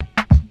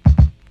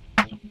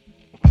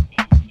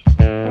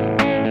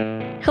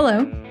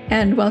Hello,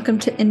 and welcome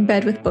to In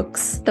Bed with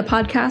Books, the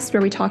podcast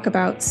where we talk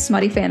about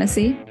smutty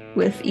fantasy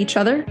with each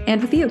other and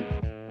with you.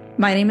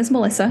 My name is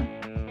Melissa.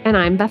 And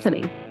I'm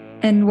Bethany.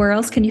 And where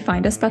else can you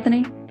find us,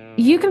 Bethany?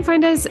 You can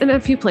find us in a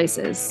few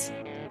places.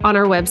 On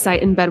our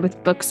website,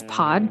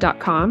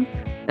 inbedwithbookspod.com,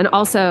 and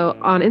also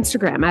on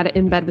Instagram at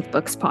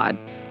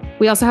inbedwithbookspod.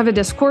 We also have a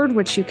Discord,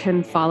 which you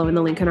can follow in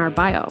the link in our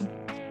bio.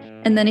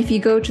 And then if you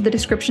go to the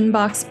description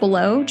box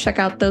below, check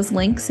out those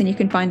links and you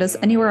can find us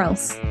anywhere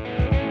else.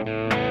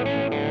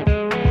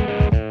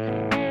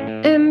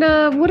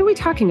 And what are we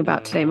talking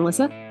about today,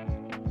 Melissa?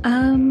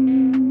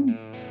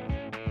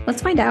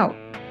 Let's find out.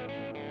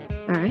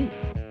 All right.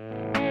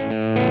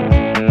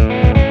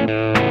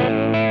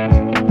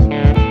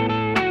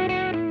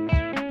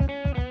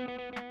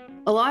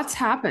 A lot's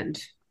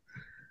happened.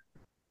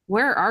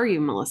 Where are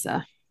you,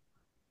 Melissa?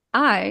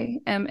 I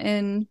am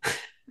in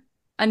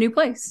a new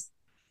place.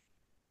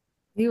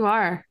 You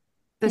are.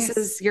 This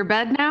is your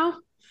bed now?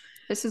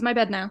 This is my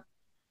bed now.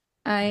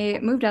 I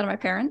moved out of my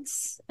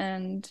parents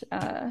and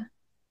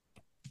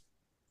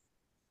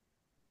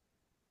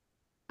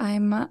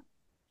I'm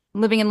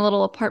living in a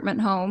little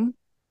apartment home,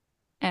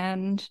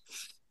 and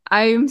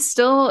I'm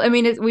still,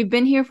 we've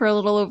been here for a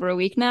little over a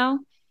week now,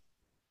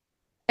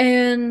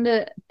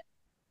 and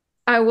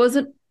I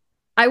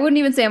wouldn't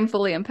even say I'm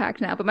fully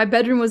unpacked now, but my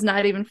bedroom was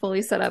not even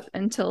fully set up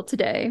until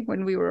today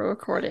when we were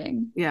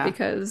recording. Yeah.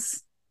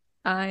 Because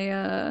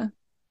I'm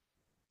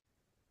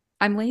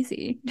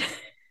lazy.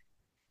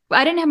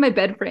 I didn't have my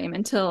bed frame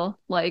until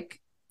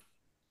like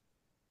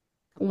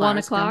 1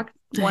 o'clock,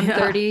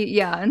 1:30.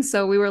 Yeah. And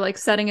so we were like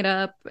setting it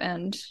up,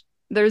 and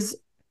there's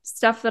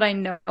stuff that I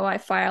know I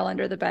file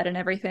under the bed and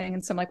everything.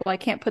 And so I'm like, well, I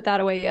can't put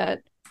that away yet.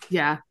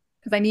 Yeah.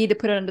 Because I need to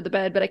put it under the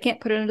bed, but I can't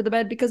put it under the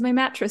bed because my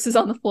mattress is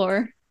on the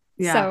floor.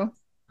 Yeah. So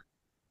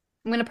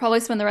I'm going to probably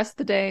spend the rest of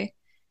the day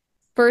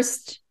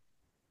first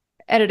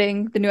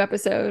editing the new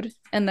episode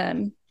and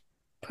then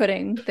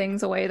putting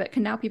things away that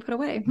can now be put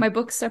away. My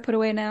books are put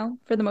away now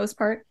for the most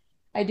part.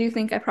 I do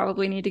think I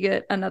probably need to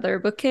get another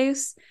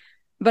bookcase,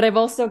 but I've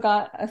also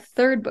got a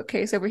third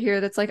bookcase over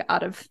here that's like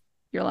out of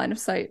your line of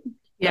sight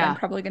that I'm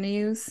probably going to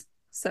use.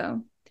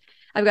 So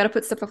I've got to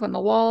put stuff up on the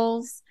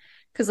walls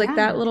because like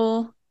that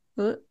little,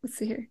 let's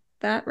see here,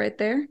 that right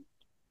there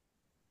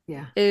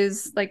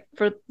is like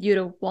for you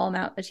to wall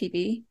mount a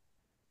TV.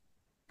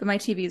 But my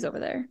TV is over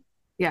there.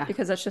 Yeah.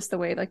 Because that's just the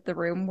way like the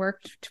room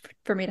worked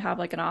for me to have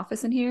like an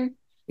office in here.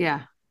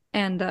 Yeah.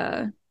 And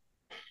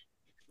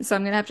so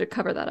I'm going to have to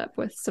cover that up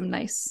with some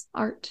nice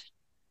art.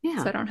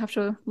 Yeah. So I don't have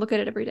to look at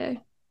it every day.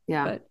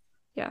 Yeah. But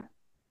yeah.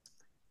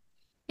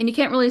 And you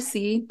can't really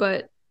see,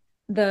 but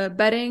the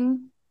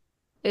bedding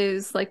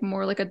is like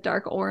more like a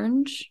dark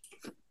orange.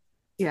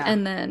 Yeah.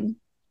 And then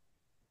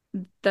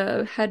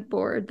the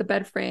headboard, the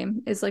bed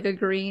frame is like a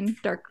green,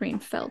 dark green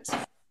felt.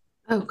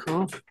 Oh,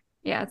 cool.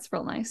 Yeah, it's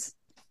real nice.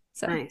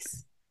 So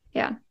nice.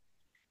 Yeah.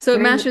 So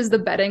it matches the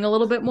bedding a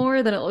little bit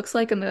more than it looks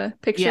like in the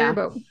picture,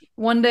 but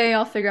one day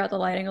I'll figure out the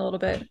lighting a little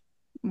bit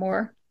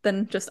more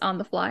than just on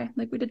the fly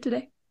like we did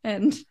today.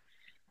 And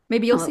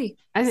maybe you'll see.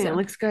 I think it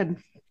looks good.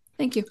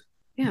 Thank you.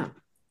 Yeah.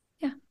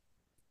 Yeah.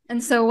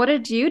 And so what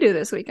did you do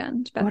this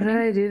weekend, Bethany? What did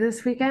I do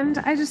this weekend?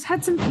 I just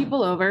had some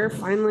people over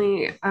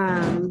finally,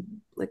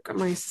 like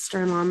my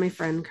sister-in-law and my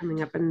friend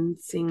coming up and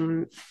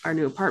seeing our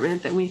new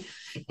apartment that we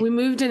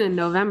moved in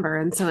November.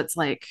 And so it's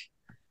like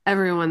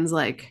everyone's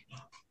like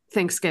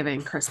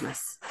Thanksgiving,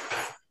 Christmas,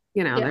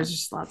 there's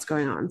just lots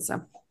going on.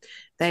 So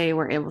they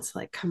were able to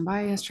like come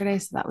by yesterday.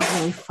 So that was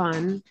really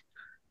fun.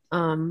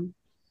 And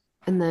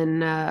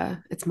then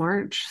it's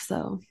March.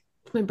 So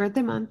it's my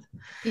birthday month.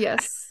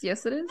 Yes,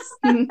 it is.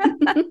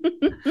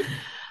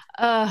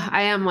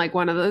 I am like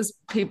one of those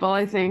people,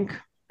 I think.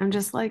 I'm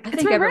just like, I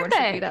think everyone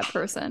should be that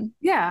person.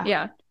 Yeah.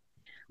 Yeah.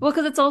 Well,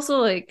 because it's also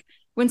like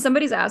when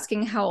somebody's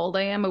asking how old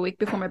I am a week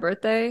before my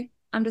birthday,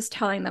 I'm just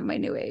telling them my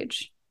new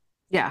age.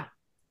 Yeah.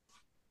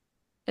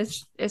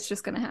 It's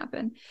just going to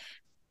happen.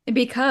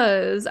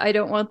 Because I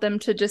don't want them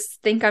to just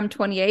think I'm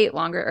 28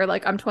 longer or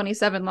like I'm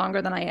 27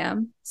 longer than I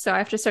am. So I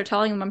have to start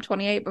telling them I'm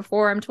 28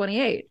 before I'm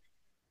 28.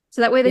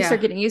 So that way they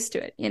start getting used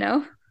to it,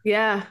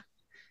 Yeah.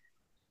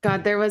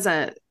 God, there was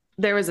a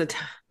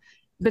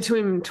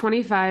between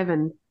 25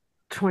 and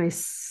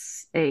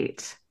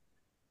 28.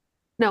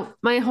 No,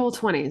 my whole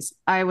 20s.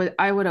 I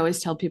would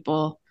always tell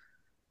people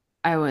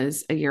I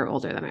was a year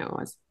older than I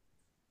was.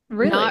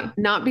 Really?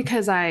 Not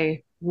because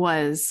I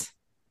was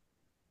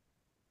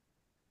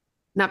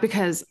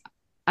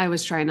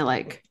trying to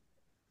like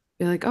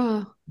be like,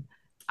 oh,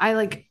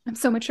 I'm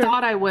so mature.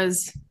 Thought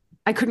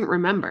I couldn't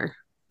remember.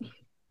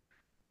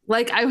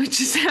 Like I would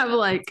just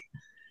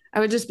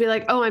be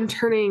like, oh, I'm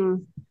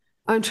turning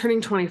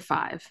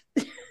 25.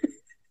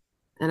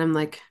 And I'm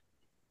like,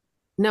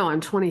 no,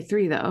 I'm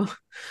 23 though.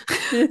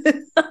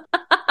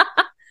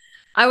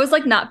 I was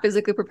like not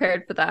physically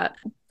prepared for that.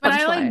 But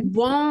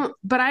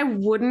I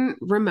wouldn't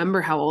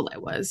remember how old I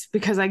was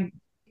because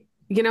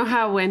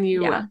how when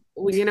you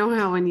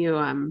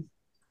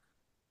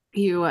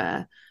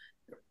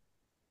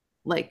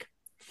like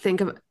think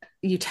of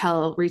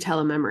retell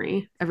a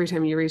memory. Every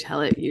time you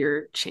retell it,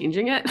 you're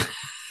changing it.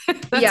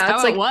 That's Yeah, it's how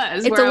it like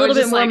was, it's where a I was little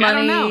bit just more like, I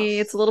don't know. money,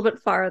 it's a little bit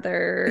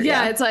farther.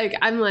 Yeah, Yeah. it's like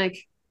I'm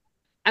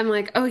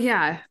like, oh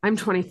yeah, I'm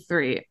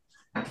 23.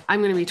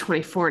 I'm gonna be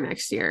 24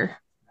 next year.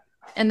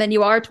 And then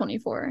you are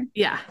 24.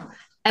 Yeah.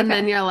 And Okay.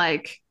 then you're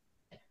like,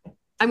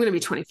 I'm gonna be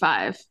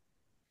 25,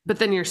 but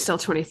then you're still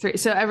 23.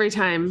 So every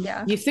time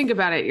Yeah. you think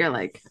about it, you're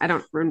like, I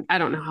don't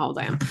know how old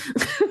I am.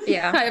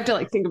 Yeah. I have to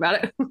like think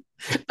about it.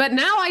 But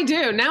now I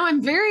do. Now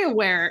I'm very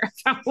aware of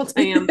how old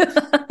I am.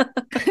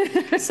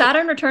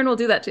 Saturn return will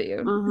do that to you.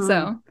 Mhm.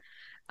 So,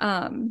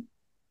 um,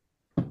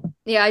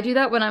 yeah, I do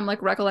that when I'm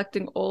like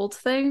recollecting old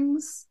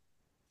things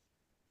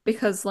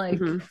because like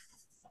Mhm.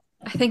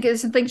 I think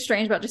there's something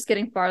strange about just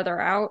getting farther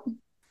out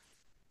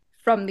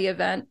from the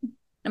event.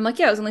 I'm like,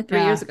 yeah, it was only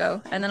 3 years Yeah.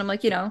 ago. And then I'm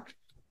like,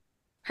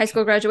 high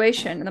school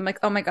graduation. And I'm like,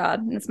 oh my God,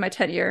 and it's my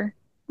 10-year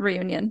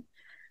reunion.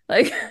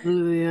 Like,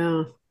 Ooh,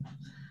 yeah.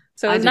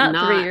 so it I was did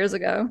not three not. years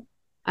ago.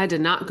 I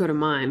did not go to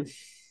mine.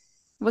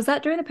 Was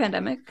that during the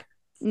pandemic?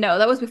 No,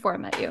 that was before I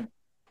met you.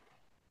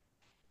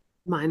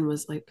 Mine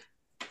was like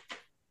a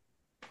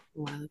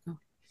while ago.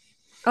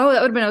 Oh,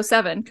 that would have been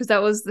 '07 because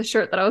that was the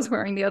shirt that I was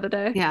wearing the other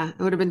day. Yeah, it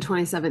would have been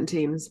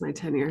 2017 was my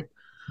tenure.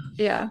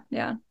 Yeah,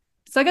 yeah.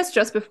 So I guess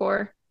just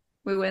before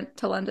we went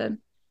to London.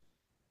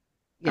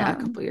 Yeah, a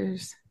Um, couple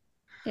years.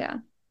 yeah.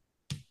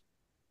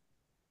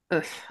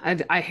 Ugh,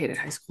 I hated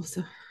high school.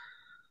 So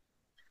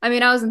I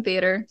mean, I was in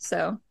theater,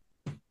 so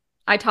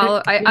I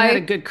tolerate. we had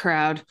a good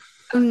crowd.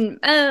 Um,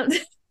 uh,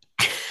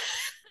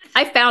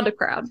 I found a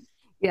crowd.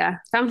 Yeah,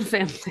 found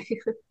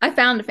family. I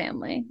found a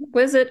family.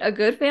 Was it a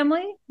good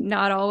family?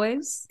 Not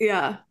always,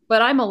 Yeah,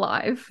 but I'm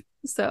alive.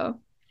 So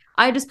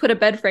I just put a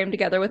bed frame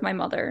together with my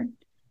mother,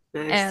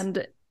 nice.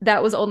 and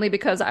that was only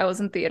because I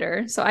was in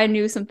theater, so I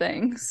knew some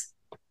things.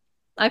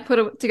 I put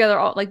it together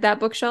all like that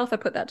bookshelf. I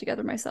put that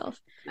together myself.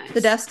 The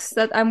Nice. desks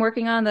that I'm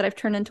working on that I've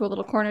turned into a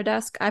little corner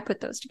desk, I put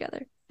those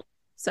together.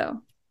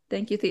 So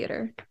thank you,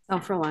 theater.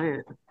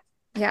 Self-reliant.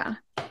 Yeah.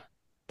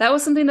 That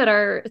was something that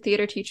our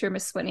theater teacher,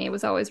 Miss Swinney,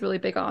 was always really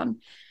big on.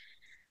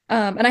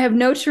 And I have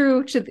no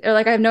true to or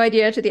like I have no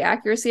idea to the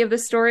accuracy of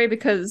this story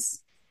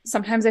because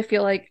sometimes I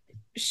feel like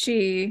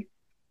she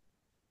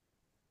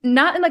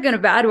not in like in a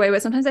bad way,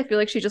 but sometimes I feel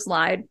like she just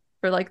lied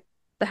for like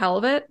the hell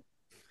of it.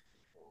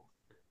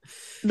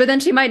 But then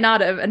she might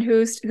not have, and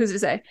who's to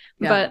say?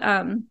 Yeah. But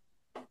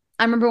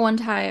I remember one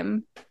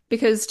time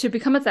because to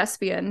become a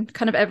thespian,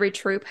 kind of every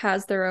troupe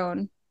has their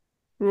own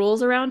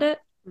rules around it.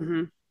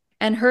 Hmm.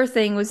 And her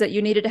thing was that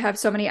you needed to have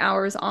so many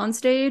hours on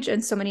stage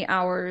and so many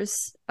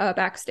hours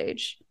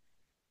backstage,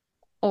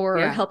 or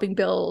Yeah. helping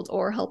build,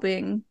 or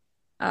helping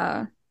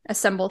uh,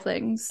 assemble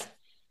things.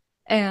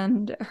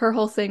 And her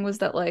whole thing was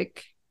that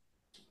like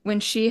when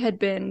she had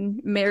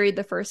been married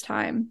the first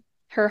time,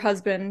 her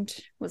husband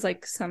was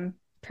like some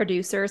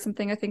producer or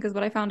something, I think is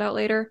what I found out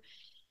later.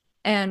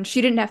 And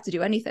she didn't have to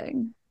do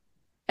anything.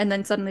 And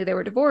then suddenly they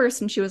were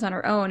divorced and she was on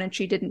her own and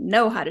she didn't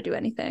know how to do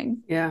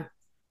anything. Yeah.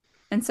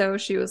 And so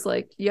she was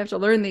like, you have to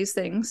learn these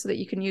things so that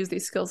you can use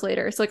these skills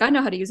later. So like I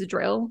know how to use a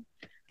drill,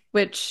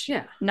 which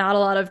Yeah. not a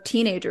lot of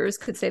teenagers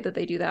could say that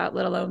they do that,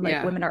 let alone like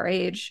Yeah. women our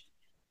age.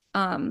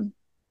 Um,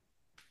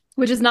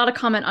 which is not a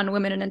comment on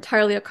women and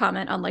entirely a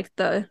comment on like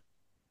the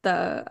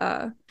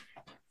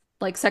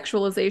like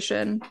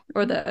sexualization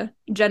or the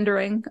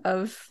gendering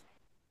of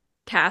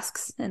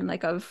tasks and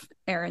like of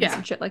errands Yeah.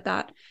 and shit like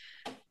that.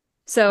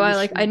 So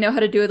I know how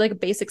to do like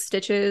basic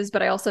stitches,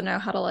 but I also know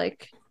how to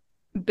like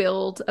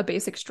build a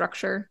basic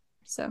structure.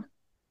 So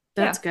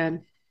That's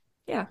good.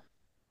 yeah,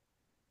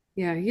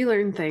 Yeah, you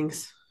learn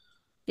things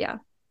yeah,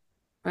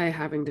 by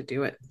having to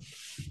do it.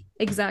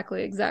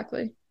 exactly,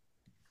 exactly.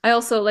 I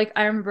also like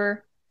I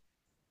remember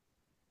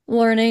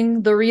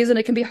learning the reason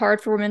it can be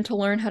hard for women to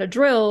learn how to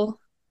drill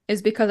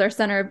is because our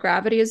center of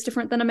gravity is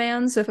different than a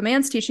man's. So if a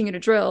man's teaching you to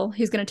drill,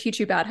 he's going to teach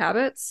you bad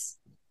habits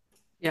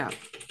Yeah.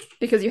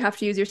 because you have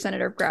to use your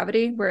center of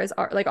gravity, whereas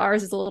like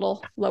ours is a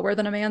little lower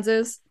than a man's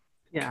is,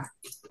 Yeah.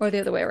 or the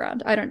other way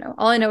around. I don't know.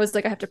 All I know is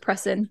like I have to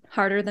press in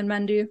harder than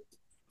men do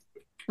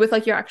with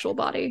like your actual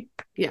body.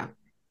 Yeah.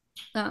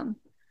 Um,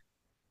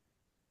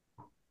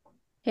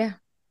 yeah.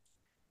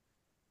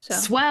 So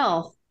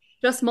Swell.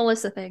 just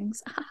Melissa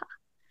things.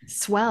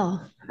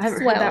 Swell. I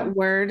haven't heard that Swell.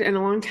 word in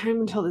a long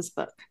time until this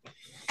book.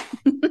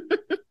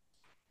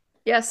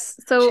 Yes.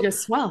 She So goes,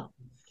 swell.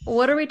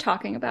 what are we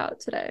talking about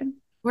today?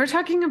 We're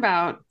talking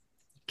about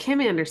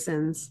Kim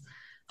Anderson's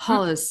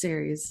Hollows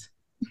series.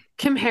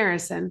 Kim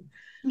Harrison.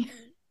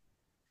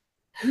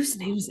 Whose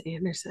name's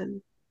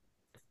Anderson?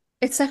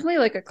 It's definitely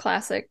like a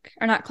classic,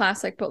 or not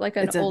classic, but like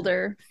an It's a,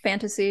 older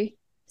fantasy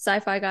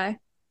sci-fi guy.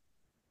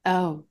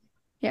 oh,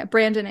 Yeah,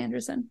 Brandon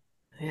Anderson.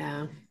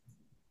 yeah.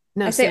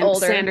 No, I say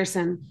older.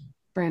 Sanderson.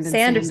 Brandon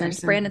Sanderson,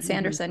 Sanderson. Brandon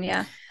Sanderson.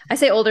 Yeah, I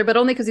say older, but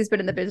only because he's been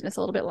in the business a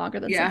little bit longer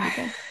than some Yeah.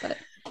 people. But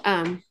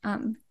Um,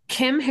 um,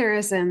 Kim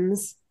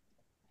Harrison's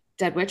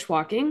Dead Witch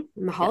Walking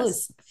in the yes,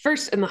 Hollows,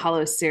 first in the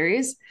Hollows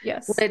series,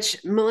 yes, which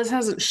Melissa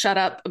hasn't shut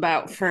up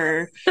about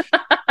for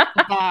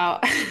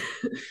about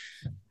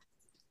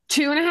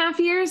 2.5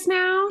 years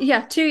now.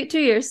 Yeah, 2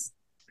 years.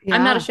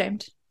 I'm not Yeah.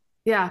 ashamed.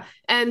 Yeah.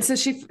 And so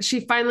she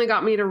finally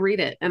got me to read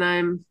it, and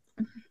I'm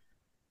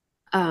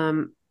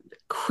um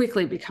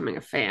quickly becoming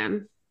a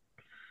fan.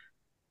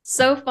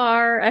 So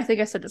far, I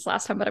think I said this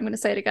last time, but I'm going to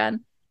say it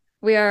again.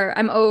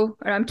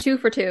 I'm 2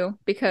 for 2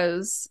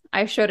 because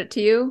I showed it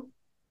to you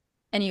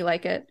and you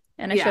like it,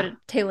 and I showed Yeah. it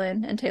to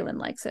Taylin and Taylin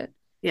likes it.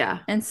 Yeah.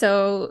 And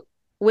so,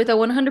 with a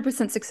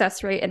 100%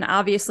 success rate and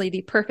obviously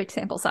the perfect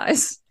sample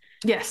size,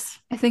 Yes.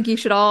 I think you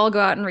should all go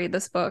out and read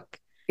this book.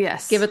 Give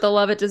Yes. it the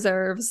love it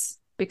deserves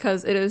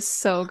because it is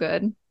so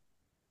good.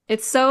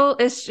 It's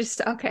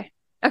just okay.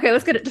 Okay,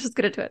 let's get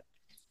into it.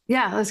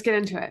 Yeah, let's get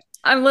into it.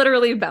 I'm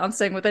literally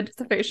bouncing with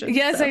anticipation.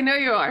 Yes, So. I know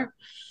you are.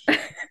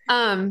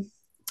 Um,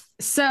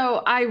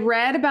 so I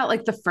read about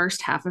like the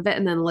first half of it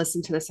and then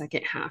listened to the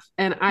second half.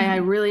 And I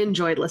Mhm. really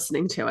enjoyed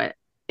listening to it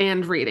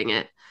and reading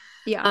it.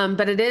 Yeah.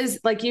 But it is,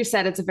 like you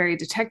said, it's a very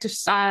detective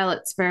style.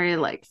 It's very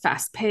like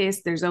fast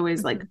paced. There's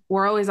always like, Mhm.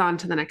 we're always on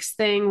to the next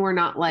thing. We're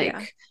not Yeah.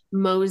 like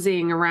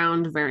moseying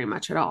around very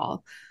much at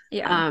all.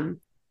 Yeah.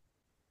 Um,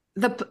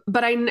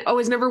 but I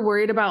was never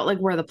worried about like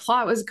where the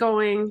plot was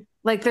going.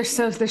 Like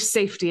Yeah. there's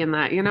safety in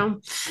that, you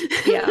know?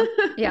 Yeah.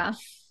 Yeah.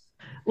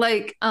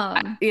 Like,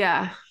 Um,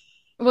 yeah.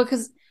 well,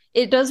 because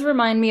it does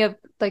remind me of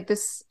like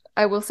this,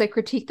 I will say,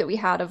 critique that we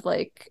had of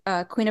like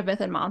Queen of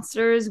Myth and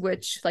Monsters,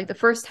 which like the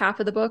first half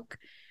of the book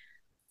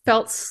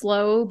felt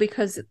slow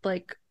because it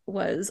like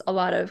was a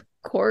lot of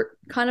court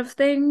kind of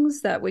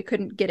things that we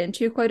couldn't get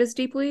into quite as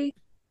deeply.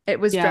 It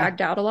was Yeah.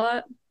 dragged out a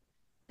lot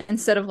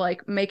instead of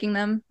like making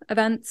them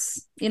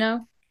events, you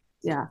know?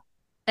 Yeah.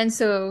 And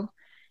so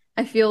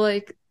I feel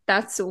like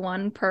that's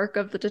one perk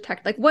of the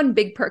detective, like one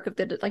big perk of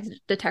the like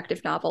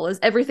detective novel is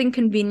everything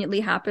conveniently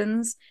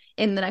happens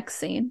in the next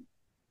scene.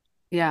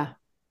 Yeah.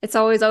 It's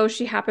always, oh,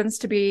 she happens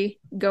to be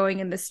going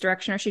in this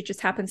direction, or she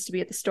just happens to be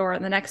at the store,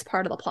 and the next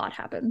part of the plot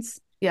happens.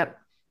 Yep.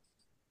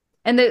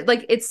 And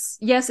like it's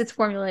yes, it's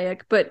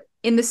formulaic, but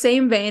in the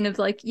same vein of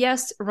like,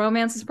 yes,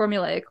 romance is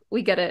formulaic.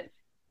 We get it.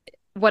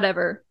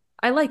 Whatever.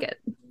 I like it.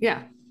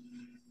 Yeah.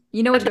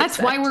 You know what But to that's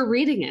why expect. we're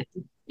reading it.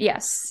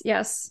 Yes,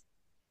 yes.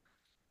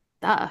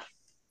 Duh.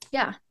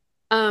 Yeah.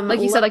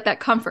 Like you said, like that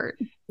comfort.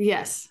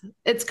 Yes.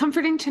 It's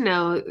comforting to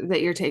know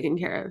that you're taken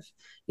care of.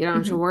 You don't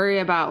have to Mhm. worry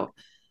about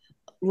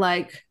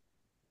like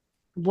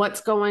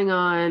what's going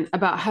on,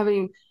 about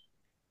having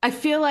I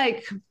feel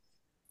like,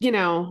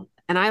 and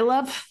I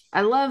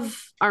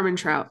love Armin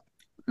Trout.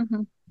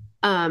 Mhm.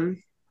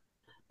 Um,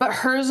 but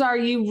hers are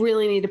you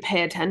really need to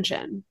pay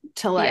attention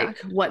to Yeah. like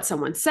what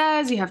someone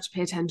says. You have to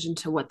pay attention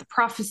to what the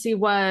prophecy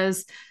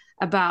was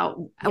about,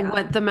 Yeah.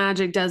 what the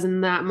magic does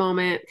in that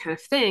moment, kind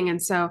of thing.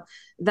 And so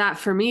that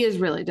for me is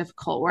really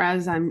difficult.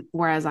 Whereas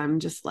I'm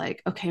just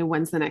like, okay,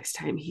 when's the next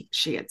time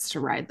she gets to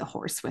ride the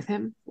horse with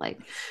him? Like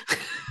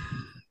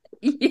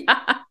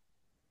Yeah.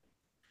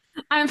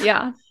 I'm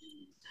Yeah.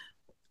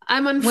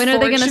 I'm When are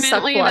they gonna suck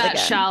unfortunately blood that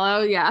again?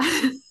 shallow. Yeah.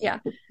 Yeah.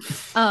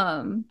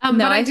 But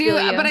No, I I do, feel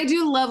but you. I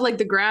do love like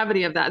the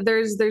gravity of that.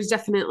 There's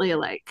definitely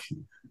like,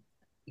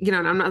 and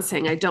I'm not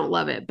saying I don't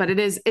love it, but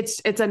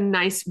it's a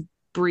nice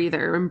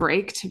breather and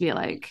break to be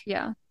like,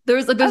 Yeah.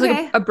 There's like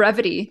okay, a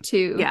brevity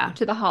yeah,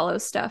 to the hollow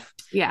stuff.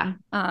 yeah,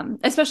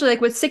 Especially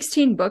like with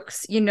 16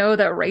 books, you know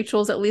that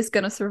Rachel's at least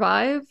gonna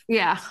survive.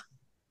 yeah,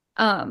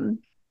 Um,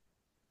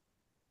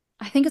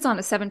 I think it's on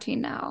to 17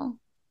 now.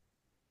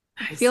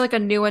 I feel nice, like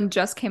a new one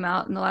just came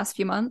out in the last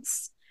few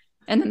months.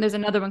 And then there's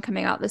another one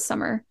coming out this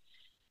summer.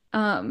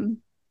 Um,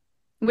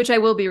 which I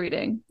will be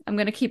reading. I'm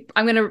gonna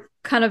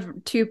kind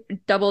of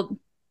double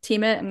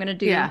team it. I'm gonna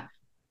do yeah,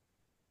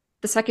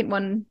 the second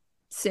one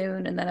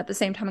soon, and then at the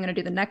same time I'm gonna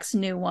do the next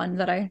new one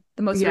the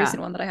most yeah,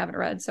 recent one that I haven't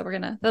read. So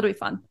that'll be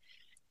fun.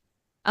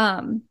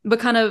 But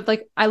kind of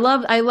like I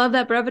love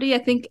that brevity. I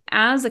think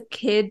as a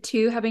kid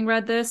too, having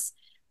read this,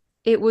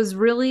 it was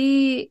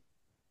really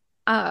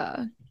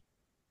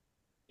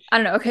I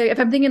don't know. Okay, if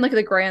I'm thinking like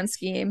the grand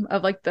scheme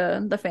of like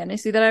the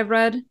fantasy that I've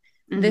read,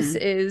 this hmm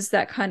is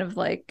that kind of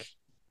like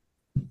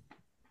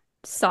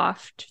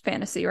soft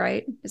fantasy,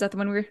 right? Is that the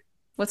one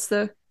what's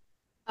the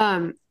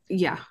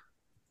yeah,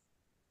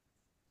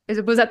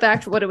 was that the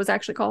actual what it was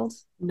actually called?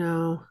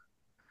 no,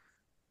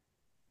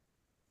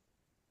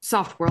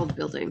 soft world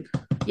building,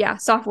 Yeah,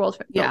 soft world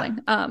yeah,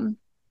 building.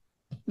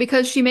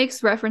 Because she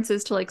makes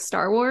references to like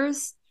Star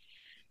Wars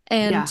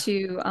and yeah,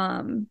 to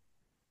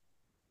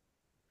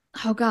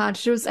oh god,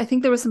 I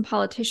think there was some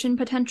politician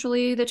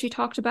potentially that she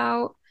talked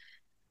about.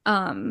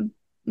 Um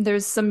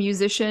there's some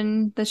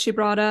musician that she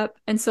brought up.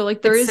 And so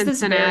like there it's is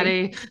this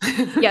very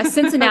Cincinnati, yeah,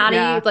 Cincinnati,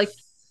 yeah, like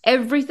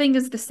everything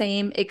is the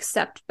same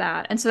except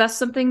that. And so that's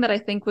something that I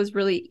think was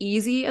really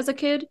easy as a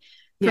kid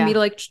for me yeah, to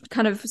like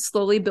kind of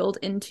slowly build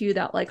into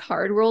that like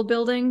hard world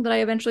building that I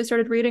eventually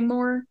started reading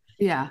more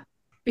yeah,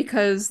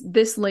 because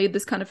this laid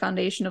this kind of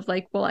foundation of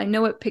like, well, I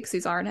know what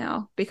pixies are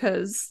now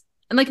because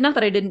and like not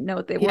that I didn't know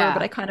what they were,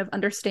 but I yeah, kind of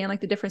understand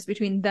like the difference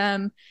between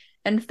them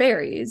and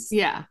fairies.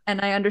 yeah, And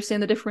I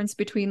understand the difference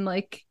between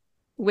like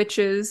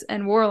witches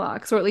and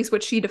warlocks, or at least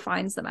what she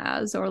defines them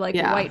as, or like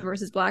yeah, white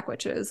versus black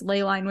witches,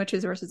 ley line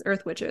witches versus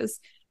earth witches.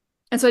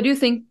 And so I do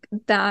think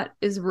that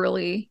is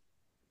really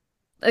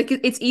like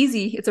it's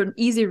easy. It's an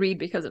easy read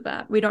because of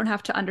that. We don't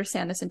have to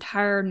understand this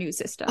entire new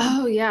system.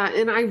 Oh yeah,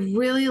 and I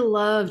really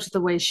loved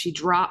the way she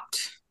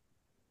dropped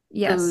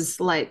Yes. those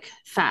like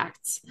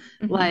facts.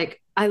 Hmm.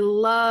 Like I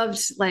loved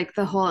like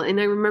the whole, and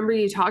I remember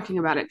you talking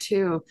about it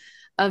too,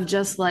 of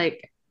just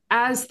like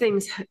as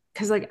things,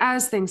 because like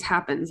as things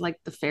happens, like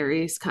the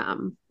fairies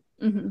come,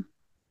 Hmm.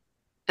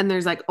 and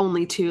there's like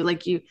only two,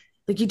 like you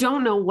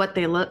don't know what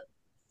they look.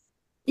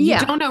 You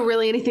Yeah. don't know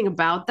really anything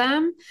about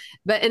them,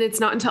 but and it's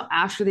not until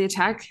after the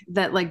attack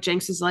that like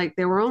Jenks is like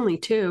there were only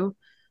two,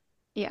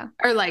 Yeah.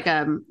 or like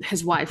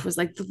his wife was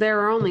like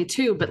there are only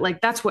two, but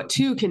like that's what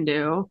two can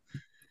do,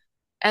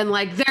 and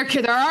like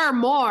there are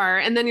more,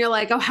 and then you're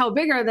like, oh, how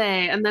big are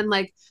they? And then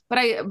like,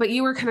 but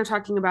you were kind of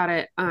talking about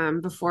it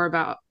before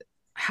about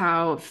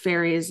how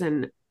fairies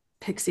and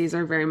pixies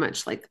are very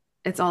much like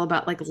it's all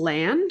about like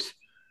land,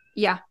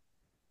 Yeah.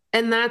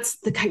 and that's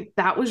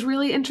that was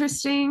really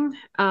interesting.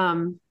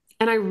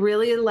 And I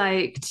really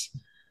liked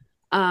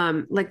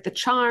like the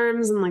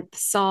charms and like the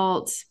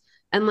salt,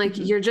 and like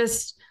Hmm. you're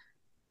just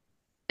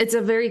it's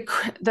a very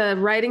the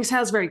writing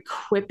style is very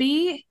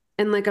quippy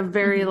and like a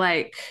very Hmm.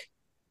 like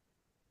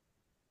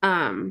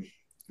um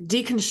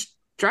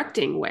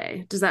deconstructing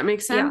way. Does that make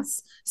Yeah.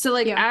 sense? So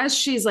like Yeah. as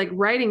she's like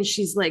writing,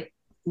 she's like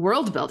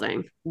world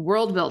building,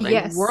 world building,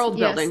 Yes. world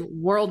Yes.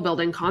 building, world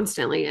building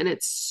constantly, and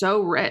it's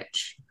so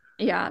rich.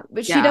 Yeah.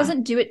 But she Yeah.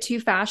 doesn't do it too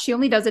fast. She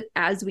only does it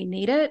as we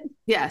need it. And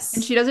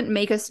Yes. she doesn't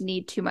make us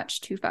need too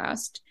much too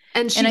fast.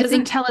 And And she I doesn't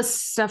think, tell us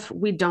stuff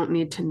we don't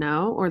need to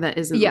know or that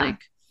isn't yeah.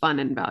 like fun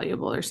and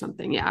valuable or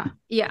something. Yeah.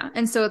 Yeah.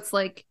 And so it's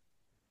like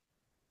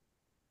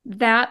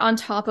that on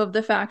top of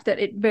the fact that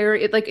it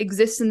like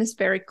exists in this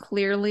very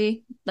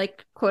clearly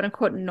like quote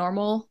unquote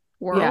normal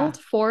Yeah. world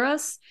for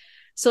us.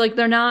 So like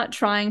they're not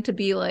trying to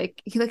be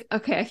like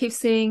okay, I keep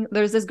seeing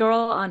there's this girl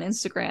on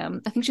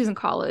Instagram, I think she's in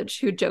college,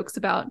 who jokes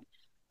about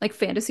like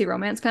fantasy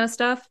romance kind of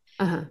stuff,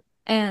 Uh-huh.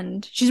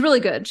 and she's really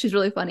good, she's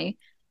really funny.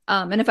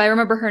 And if I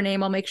remember her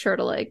name, I'll make sure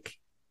to like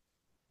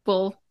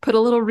we'll put a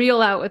little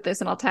reel out with this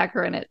and I'll tag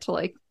her in it to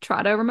like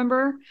try to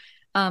remember.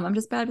 I'm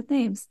just bad with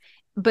names.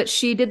 But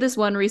she did this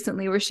one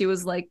recently where she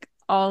was like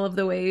all of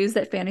the ways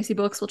that fantasy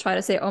books will try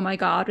to say oh my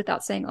god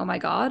without saying oh my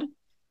god.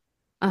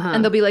 And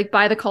they'll Uh-huh. be like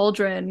by the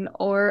cauldron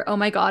or oh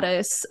my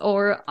goddess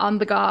or on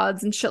the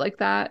gods and shit like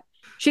that.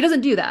 She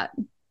doesn't do that.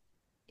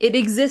 It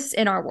exists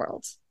in our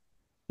world.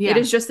 It Yeah.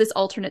 is just this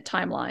alternate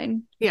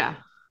timeline. Yeah.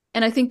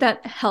 And I think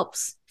that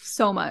helps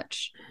so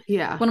much.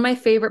 Yeah. One of my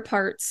favorite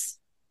parts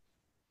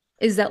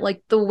is that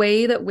like the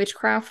way that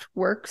witchcraft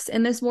works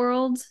in this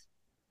world,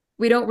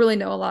 we don't really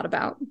know a lot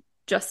about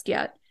just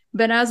yet.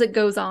 But as it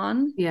goes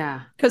on,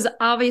 Yeah. because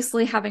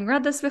obviously having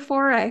read this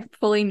before, I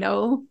fully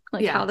know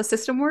like Yeah. how the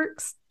system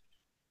works.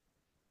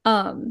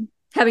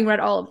 Having read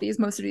all of these,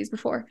 most of these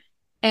before.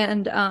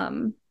 And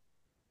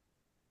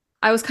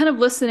I was kind of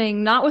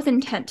listening, not with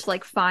intent to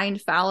like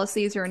find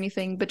fallacies or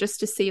anything, but just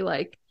to see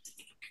like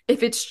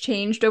if it's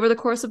changed over the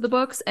course of the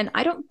books. And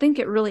I don't think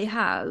it really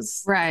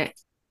has. Right.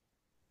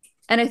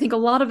 And I think a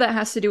lot of that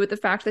has to do with the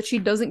fact that she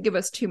doesn't give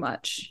us too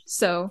much.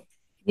 So,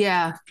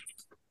 Yeah.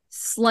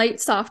 slight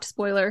soft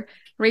spoiler,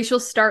 Rachel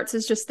starts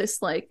as just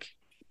this like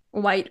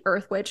white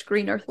earth witch,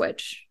 green earth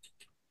witch.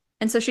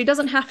 And so she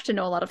doesn't have to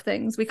know a lot of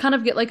things. We kind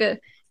of get like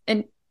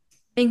an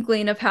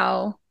inkling of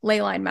how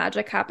ley line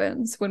magic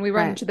happens when we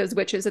run Right. into those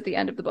witches at the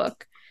end of the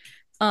book.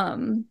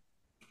 Um,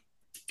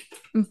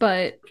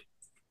 but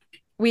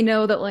we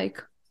know that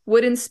like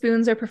wooden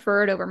spoons are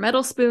preferred over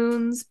metal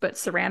spoons, but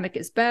ceramic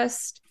is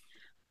best.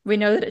 We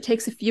know that it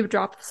takes a few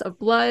drops of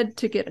blood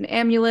to get an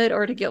amulet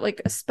or to get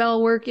like a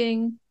spell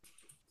working,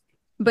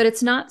 but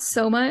it's not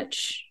so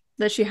much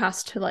that she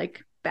has to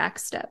like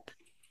backstep.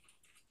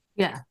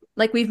 Yeah.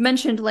 Like we've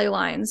mentioned ley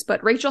lines,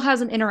 but Rachel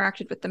hasn't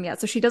interacted with them yet,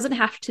 so she doesn't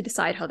have to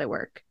decide how they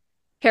work.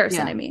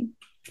 Harrison, Yeah. I mean.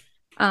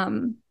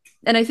 Um,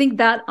 and I think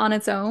that on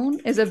its own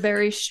is a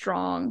very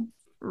strong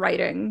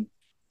writing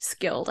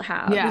skill to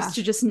have, Yeah. is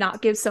to just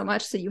not give so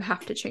much so you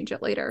have to change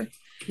it later.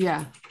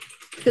 Yeah.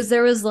 Because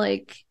there was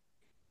like,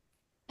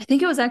 I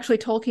think it was actually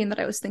Tolkien that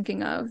I was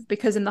thinking of,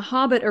 because in The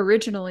Hobbit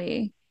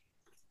originally,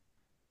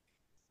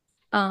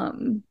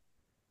 um,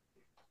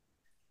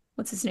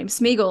 what's his name?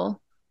 Smeagol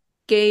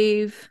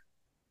gave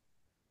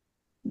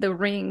the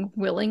ring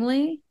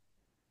willingly.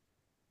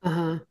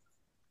 Uh-huh.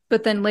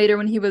 But then later,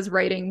 when he was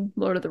writing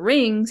Lord of the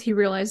Rings, he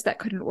realized that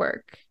couldn't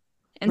work.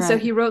 And so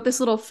Right. he wrote this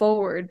little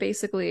foreword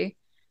basically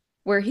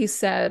where he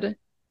said,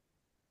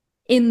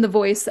 in the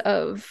voice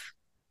of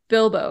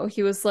Bilbo,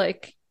 he was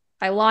like,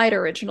 I lied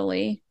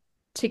originally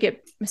to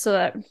get so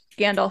that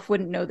Gandalf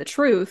wouldn't know the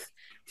truth,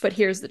 but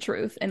here's the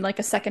truth, in like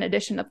a second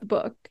edition of the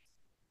book.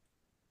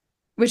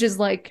 Which is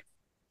like,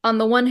 on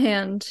the one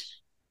hand,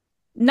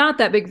 not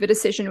that big of a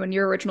decision when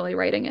you're originally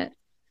writing it.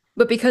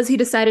 But because he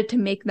decided to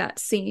make that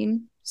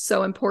scene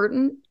so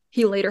important,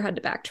 he later had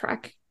to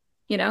backtrack,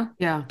 you know?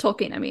 Yeah.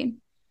 Tolkien, I mean.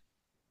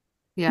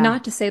 Yeah.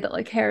 Not to say that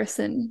like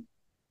Harrison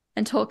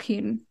and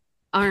Tolkien,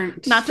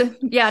 Aren't. not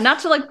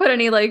to like put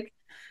any like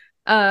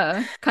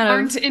kind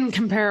Aren't of,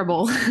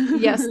 incomparable.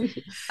 yes.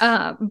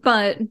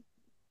 But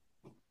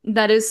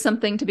that is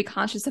something to be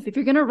conscious of if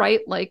you're going to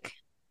write like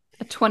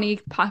a 20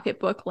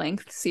 pocketbook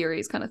length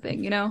series kind of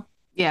thing, you know?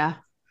 Yeah.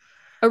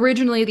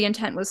 Originally, the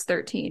intent was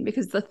 13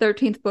 because the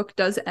 13th book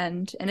does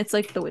end and it's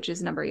like the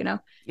witch's number, you know?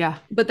 Yeah.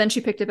 But then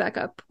she picked it back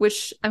up,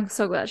 which I'm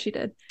so glad she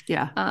did.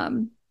 Yeah.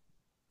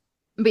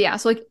 But yeah,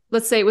 so like,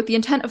 let's say with the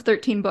intent of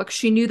 13 books,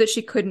 she knew that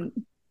she couldn't.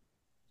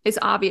 It's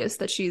obvious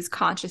that she's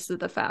conscious of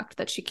the fact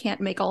that she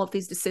can't make all of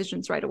these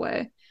decisions right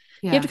away.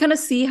 You have Yeah. to kind of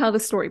see how the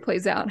story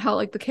plays out, how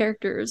like the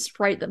characters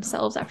write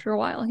themselves after a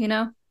while, you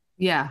know?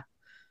 Yeah.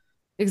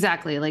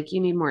 Exactly. Like you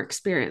need more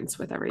experience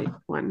with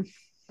everyone.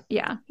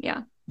 Yeah,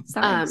 yeah.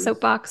 Sorry, Um,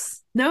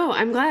 soapbox. no,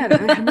 I'm glad.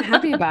 I'm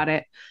happy about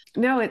it.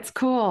 No, it's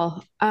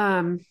cool.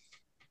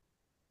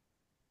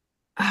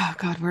 Oh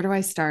God, where do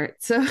I start?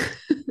 So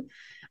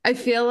I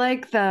feel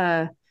like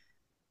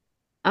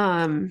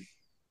um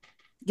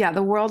yeah,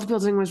 the world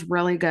building was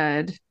really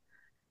good.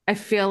 I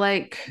feel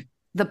like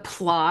the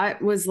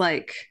plot was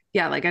like,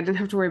 yeah, like I didn't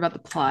have to worry about the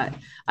plot.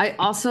 I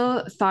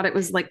also thought it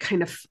was like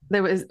kind of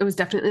it was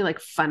definitely like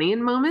funny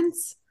in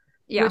moments,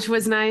 Yeah, which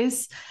was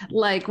nice.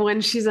 Like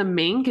when she's a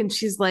mink and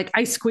she's like,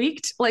 I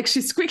squeaked, like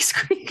she squeak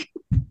squeak.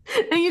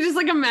 And you just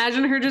like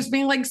imagine her just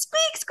being like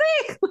squeak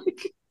squeak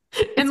like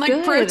and it's like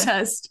good.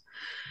 protest.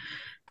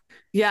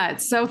 Yeah,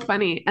 it's so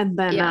funny.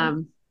 Yeah,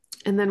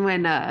 And then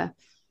when I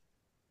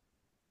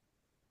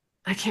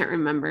can't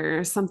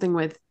remember something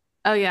with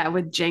oh yeah,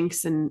 with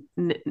Jenks and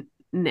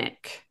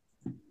Nick.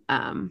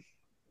 Um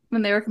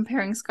when they were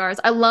comparing scars.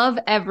 I love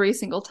every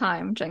single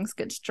time Jenks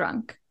gets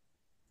drunk.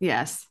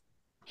 yes.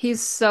 He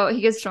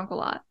gets drunk a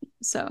lot.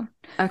 So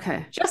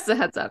Okay. just a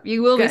heads up,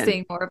 you will be Good.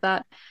 seeing more of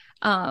that.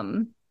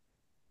 Um,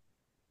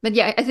 but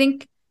yeah, I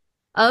think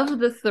of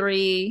the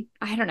three,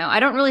 I don't know. I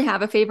don't really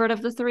have a favorite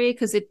of the three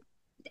because it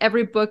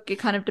every book it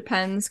kind of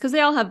depends because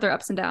they all have their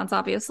ups and downs,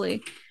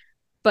 obviously.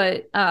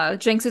 But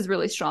Jinx is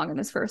really strong in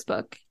this first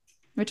book,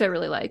 which I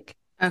really like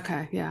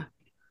Okay, yeah.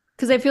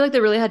 because I feel like they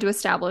really had to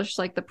establish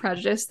like the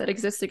prejudice that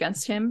exists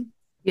against him,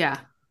 Yeah.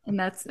 and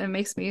it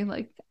makes me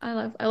like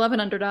I love an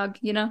underdog,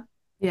 you know.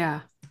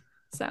 Yeah.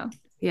 So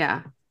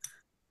Yeah.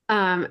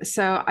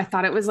 So I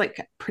thought it was like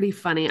pretty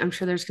funny. I'm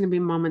sure there's going to be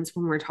moments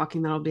when we're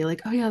talking that'll be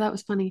like, "Oh yeah, that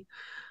was funny."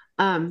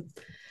 Um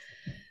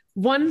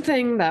one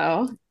thing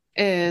though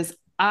is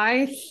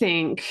I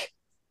think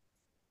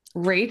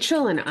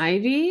Rachel and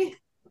Ivy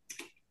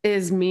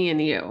is me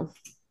and you.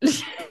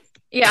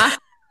 yeah,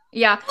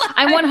 yeah,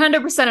 I'm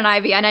 100% an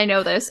Ivy, and I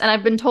know this, and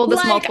I've been told this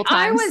Like multiple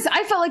times.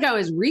 I felt like I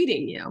was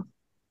reading you.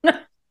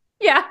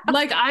 Yeah,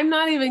 Like I'm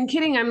not even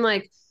kidding. I'm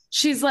like,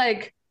 she's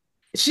like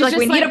we just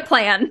need like, a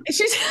plan.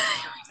 she's,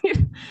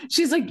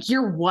 she's like,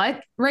 you're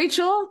what,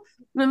 Rachel?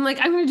 And I'm like,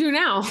 I'm gonna do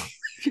now.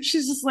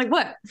 She's just like,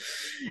 what?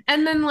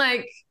 And then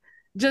like,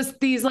 just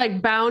these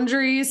like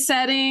boundaries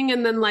setting,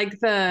 and then like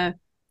the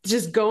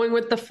just going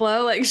with the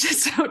flow, like it's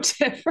just so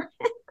different.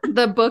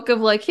 The book of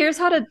like, here's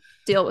how to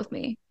deal with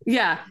me.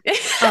 Yeah,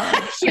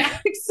 Um, yeah.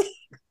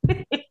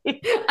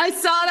 I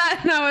saw that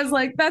and I was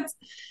like, that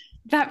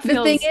the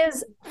thing feels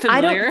is,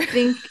 I don't familiar.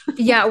 think,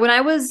 yeah, when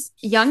I was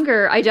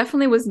younger, I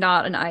definitely was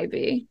not an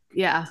Ivy.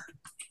 Yeah.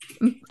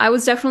 I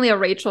was definitely a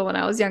Rachel when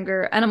I was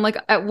younger, and I'm like,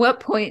 at what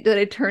point did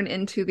I turn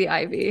into the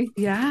Ivy?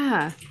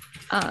 Yeah.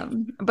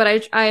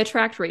 But I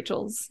attract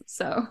Rachels,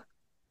 so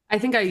I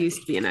think I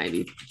used to be an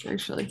Ivy,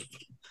 actually.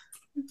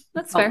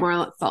 that's fair.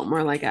 Felt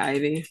more like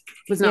Ivy.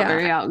 Was not Yeah,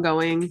 very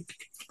outgoing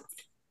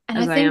and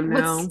I as I think am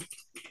now.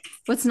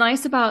 what's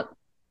nice about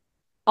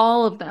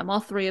all of them, all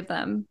three of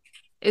them,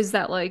 is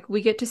that like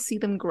we get to see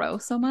them grow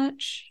so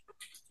much.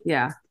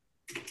 Yeah.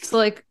 So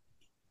like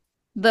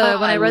Oh, the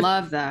when I I read,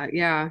 love that.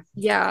 Yeah.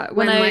 yeah,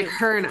 when When like I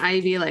her and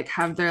Ivy like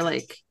have their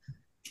like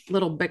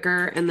little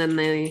bicker and then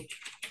they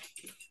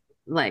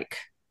like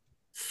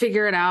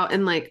figure it out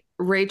and like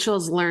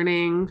Rachel's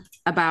learning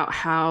about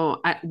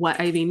what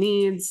Ivy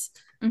needs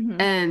mhm,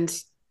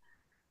 and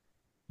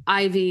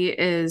Ivy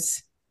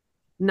is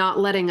not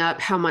letting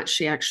up how much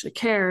she actually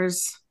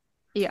cares.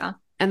 yeah,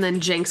 And then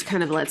Jinx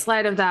kind of lets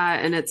light of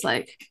that and it's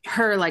like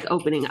her like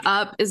opening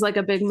up is like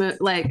a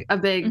like a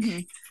big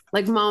mhm,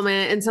 like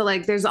moment and so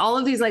like there's all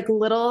of these like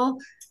little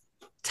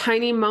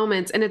tiny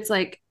moments and it's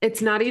like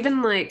it's not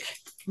even like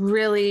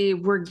really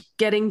we're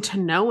getting to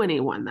know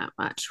anyone that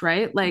much,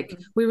 right? Like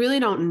mhm. we really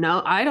don't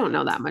know. I don't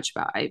know that much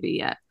about Ivy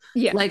yet.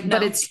 Yeah, Like,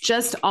 but no, it's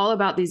just all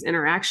about these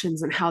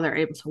interactions and how they're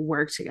able to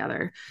work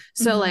together.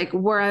 So, mhm, like,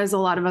 whereas a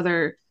lot of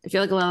other, I feel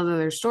like a lot of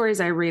other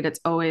stories I read, it's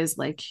always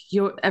like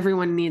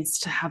everyone needs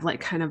to have like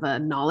kind of a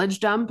knowledge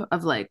dump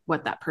of like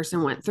what that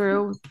person went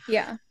through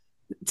yeah,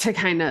 to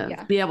kind of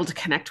yeah, be able to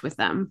connect with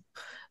them.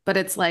 But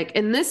it's like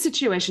in this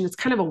situation, it's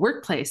kind of a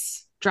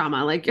workplace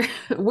drama, like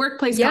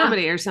workplace yeah,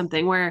 comedy or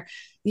something where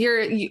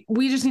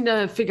we just need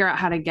to figure out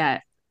how to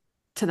get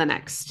to the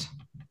next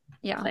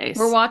yeah. We're place.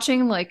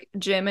 watching like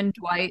Jim and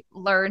Dwight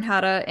learn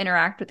how to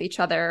interact with each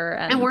other,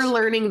 And and we're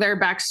learning their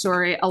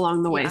backstory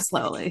along the way yeah,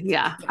 slowly.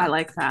 Yeah, I yeah.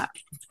 like that.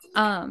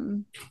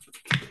 Um,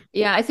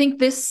 yeah, I think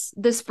this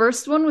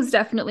first one was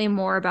definitely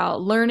more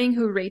about learning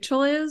who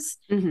Rachel is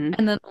Hmm.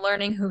 and then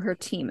learning who her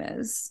team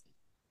is.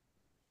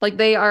 Like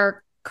they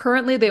are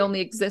currently they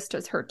only exist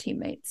as her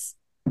teammates.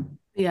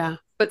 Yeah.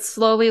 But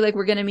slowly, like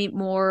we're gonna meet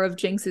more of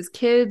Jinx's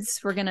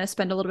kids. We're gonna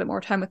spend a little bit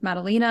more time with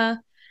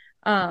Madalena.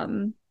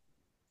 Um,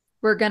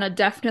 we're gonna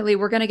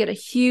get a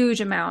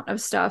huge amount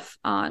of stuff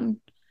on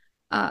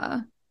uh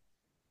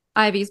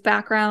Ivy's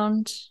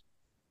background.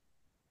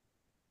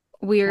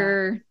 Yeah.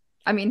 We're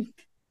I mean,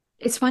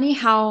 it's funny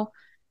how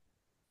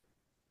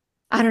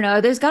I don't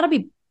know, there's gotta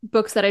be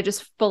books that I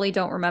just fully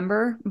don't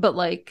remember, but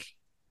like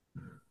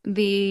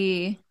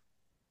the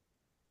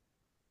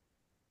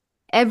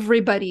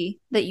everybody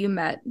that you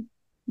met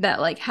that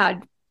like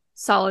had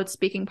solid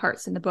speaking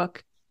parts in the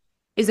book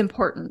is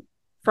important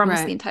for almost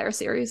the Right. entire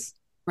series.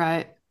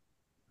 Right.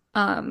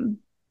 Um,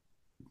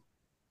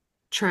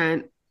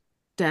 Trent,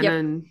 yep.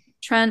 Denon,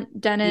 Trent,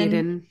 Denon,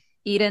 Eden.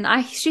 Eden.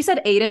 I she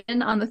said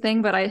Aiden on the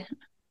thing, but I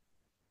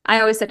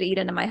always said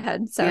Eden in my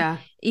head. So Yeah.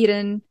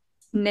 Eden,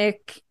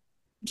 Nick,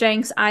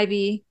 Jenks,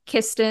 Ivy,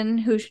 Kiston,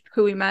 who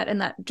we met in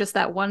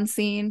that one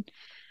scene.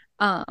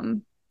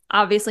 Um,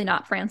 obviously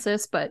not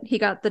Francis, but he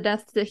got the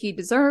death that he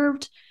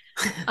deserved.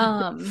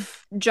 Um,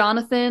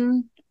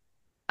 Jonathan,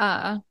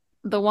 uh,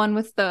 the one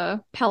with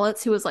the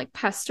pellets who was like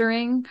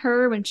pestering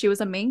her when she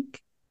was a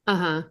mink.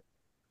 Uh-huh.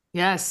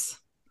 Yes.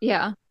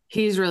 Yeah.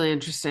 He's really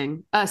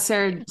interesting.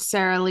 Sarah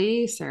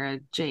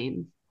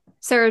Jane.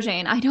 Sarah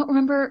Jane. I don't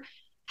remember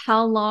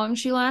how long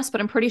she lasts,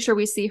 but I'm pretty sure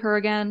we see her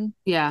again.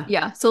 Yeah.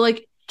 Yeah. So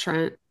like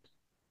Trent.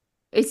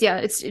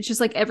 it's just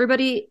like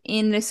everybody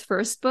in this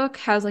first book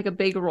has like a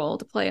big role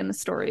to play in the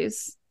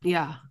stories,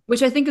 Yeah.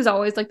 which I think is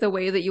always like the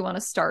way that you want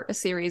to start a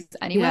series Yeah.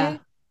 anyway.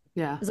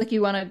 Yeah. Is like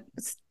you want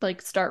to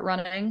like start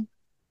running,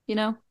 you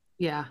know,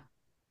 Yeah.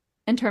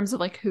 in terms of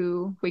like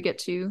who we get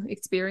to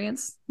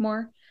experience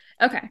more.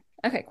 Okay.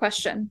 Okay,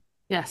 question.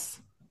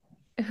 Yes.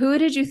 Who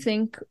did you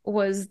think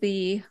was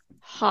the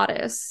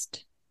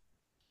hottest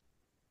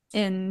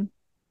in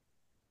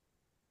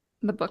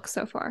the book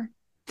so far?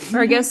 Or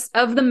I guess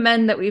of the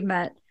men that we've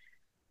met,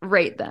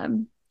 rate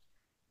them.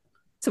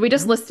 So we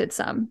just listed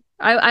some.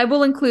 I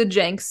will include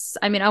Jenks.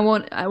 I mean, I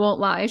won't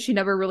lie. She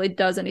never really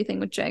does anything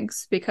with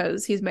Jenks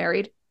because he's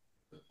married.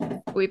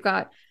 We've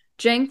got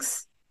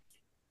Jenks,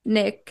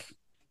 Nick,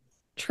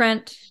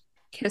 Trent,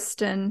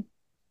 Kiston,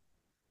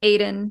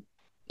 Aiden,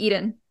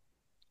 Eden.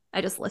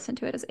 I just listen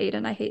to it as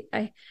Aiden.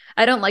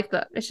 I don't like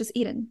the it's just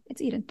Eden.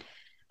 It's Eden.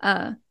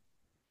 Uh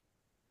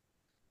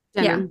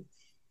yeah,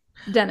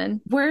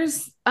 Denon.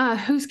 Denon.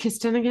 Who's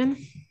Kiston again?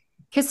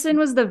 Kiston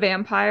was the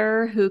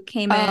vampire who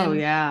came Oh in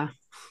yeah.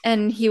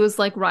 and he was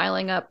like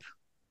riling up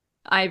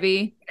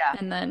Ivy Yeah.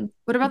 and then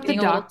What about the being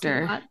a little too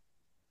doctor? hot.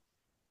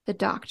 The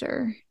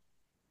doctor.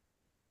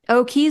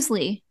 Oh,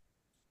 Keesley.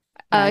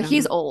 Yeah, I don't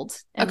He's know. old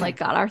and Okay. like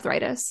got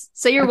arthritis.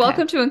 So you're Okay.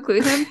 welcome to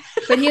include him,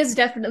 but he is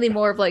definitely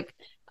more of like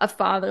a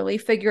fatherly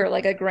figure,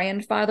 like a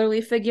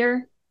grandfatherly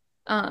figure.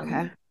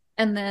 Okay.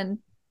 And then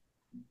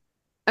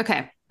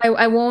Okay.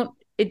 I won't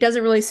it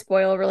doesn't really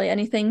spoil really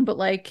anything, but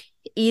like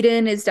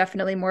Eden is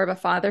definitely more of a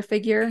father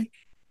figure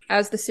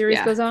as the series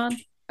Yeah. goes on.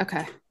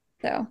 Okay.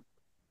 So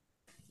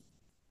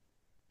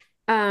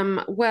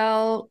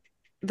Well,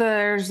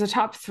 there's the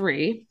top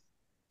three,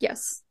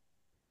 yes.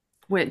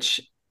 which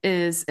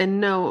is in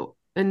no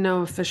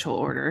official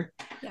order.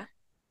 Yeah.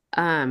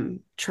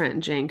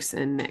 Trent, Jenks,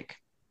 and Nick.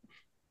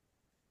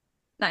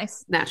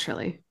 Nice.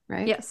 Naturally,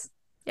 right? Yes.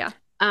 Yeah.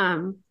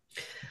 Um,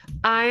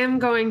 I am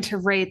going to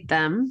rate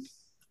them,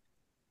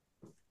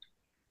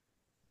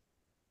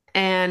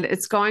 and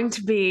it's going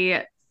to be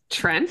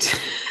Trent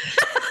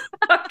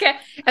Okay.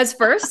 As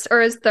first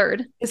or as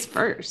third? is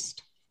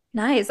first.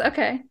 Nice.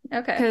 Okay.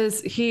 Okay.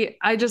 Because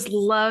I just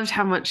loved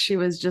how much she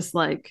was just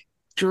like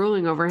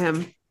drooling over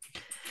him.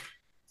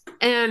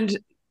 And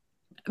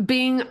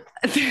being,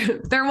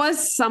 there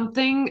was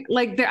something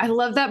like there, I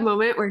love that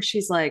moment where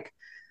she's like,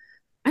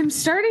 I'm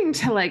starting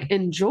to like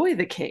enjoy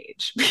the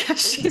cage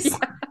because she's Yeah.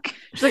 like,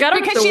 She's like, I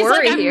don't have to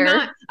worry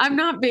here. I'm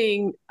not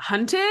being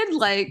hunted.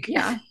 Like,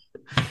 Yeah.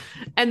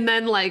 and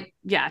then like,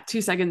 yeah,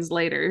 2 seconds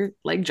later,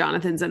 like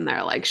Jonathan's in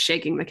there like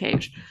shaking the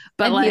cage.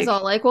 But And he's like,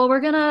 all like, well, we're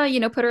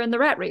gonna, put her in the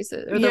rat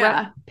races or the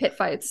rat yeah, pit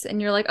fights.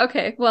 And you're like,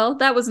 okay, well,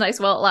 that was nice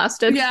while it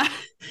lasted. yeah.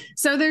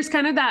 So there's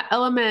kind of that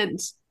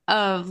element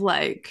of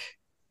like,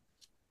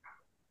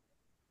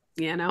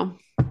 you know,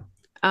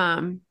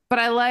 but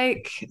I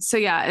like, so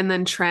yeah, and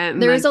then Trent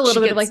and There is like a she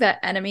little bit of like gets,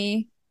 that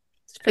enemy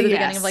for the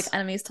beginning of like yes,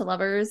 enemies to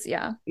lovers.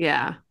 Yeah.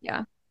 yeah.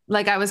 Yeah.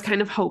 Like I was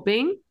kind of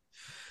hoping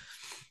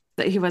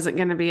that he wasn't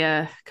going to be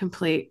a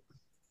complete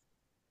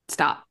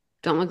stop.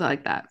 Don't look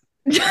like that.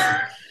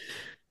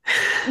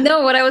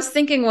 No, what I was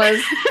thinking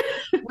was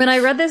when I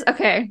read this,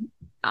 okay,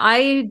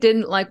 I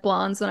didn't like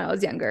blondes when I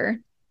was younger.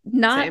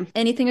 Not Same.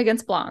 anything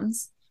against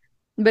blondes,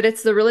 but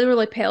it's the really,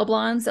 really pale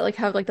blondes that like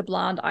have like the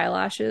blonde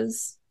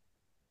eyelashes.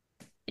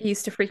 It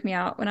used to freak me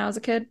out when I was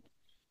a kid.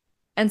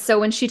 And so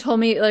when she told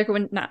me, like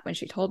when not when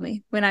she told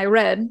me, when I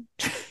read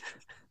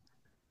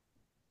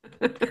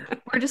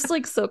We're just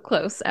like so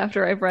close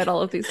after I've read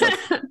all of these books.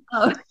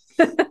 Oh.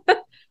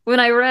 When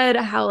I read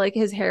how like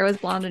his hair was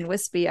blonde and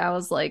wispy, I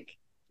was like,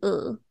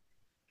 ugh.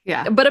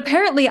 Yeah. But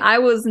apparently I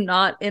was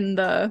not in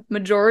the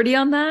majority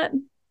on that.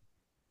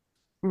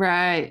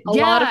 Right. A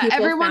lot of Yeah. people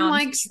Everyone found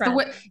likes the Trent.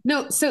 way.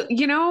 No. So,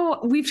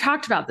 we've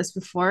talked about this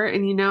before,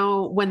 and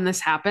when this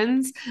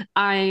happens,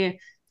 I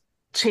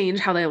change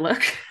how they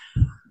look.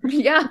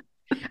 Yeah.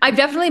 I've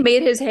definitely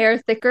made his hair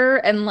thicker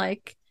and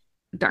like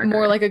more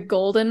Darker. like a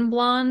golden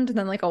blonde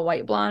than like a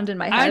white blonde in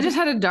my I head. just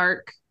had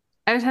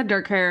I just had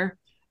dark hair,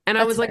 and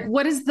I That's was like, fair.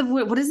 what is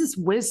this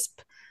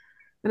wisp?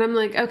 And I'm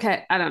like,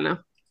 okay, I don't know.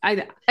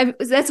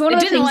 That's one It of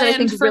the didn't things that I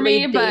think land for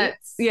really me, but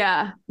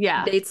yeah,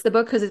 yeah. dates the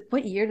book because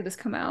what year did this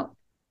come out?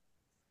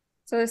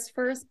 So this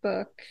first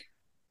book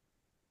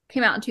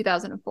came out in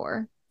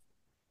 2004.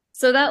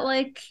 So that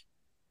like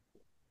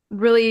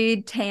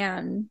really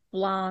tan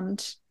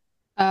blonde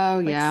Oh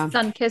like yeah.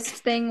 sun-kissed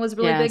thing was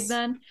really big Yes.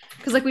 then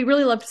because like we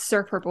really loved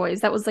Surfer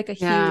Boys. That was like a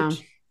Yeah.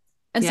 huge.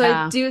 And so I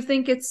Yeah. do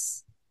think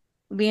it's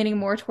leaning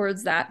more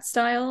towards that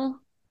style.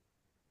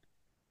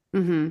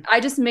 Mm-hmm. I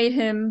just made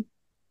him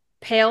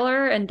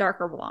paler and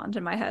darker blonde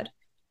in my head,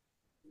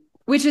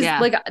 which is Yeah.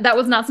 like that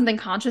was not something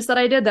conscious that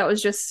I did. That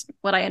was just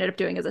what I ended up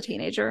doing as a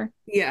teenager.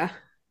 Yeah.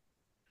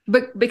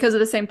 But because of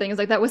the same thing, is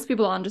like that wispy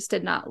blonde just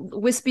did not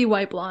wispy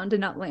white blonde did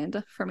not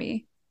land for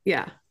me.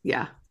 Yeah.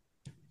 Yeah.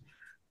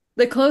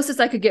 The closest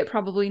I could get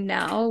probably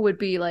now would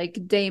be like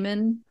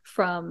Damon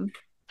from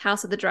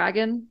House of the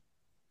Dragon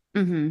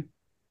Mm-hmm.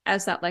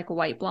 as that like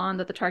white blonde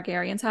that the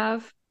Targaryens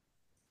have.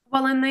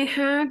 Well, and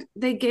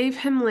they gave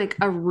him like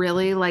a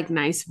really like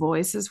nice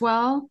voice as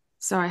well.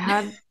 So I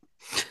had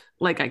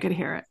like I could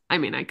hear it. I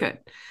mean, I could.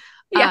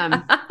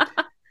 Yeah.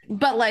 Um,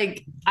 but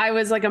like I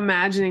was like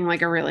imagining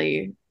like a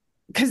really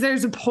because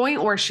there's a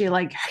point where she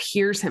like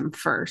hears him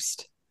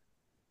first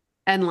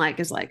and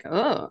like is like,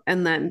 oh,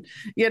 and then,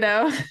 you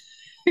know,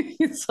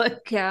 it's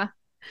like Yeah.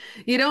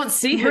 you don't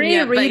see him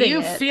yet, but Rereading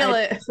you it, feel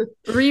it.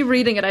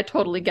 rereading it, I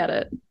totally get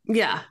it.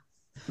 Yeah.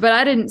 But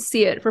I didn't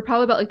see it for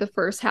probably about like the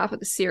first half of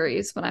the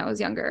series when I was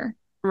younger.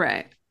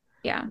 Right.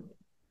 Yeah.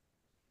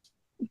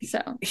 So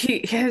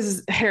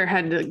His hair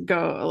had to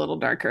go a little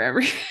darker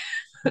every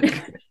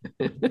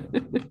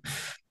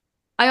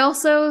I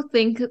also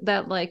think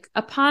that like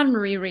upon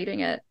rereading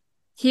it,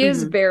 he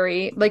is Mhm.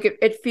 very like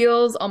it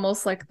feels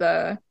almost like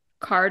the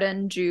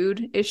Cardan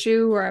Jude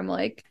issue where I'm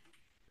like,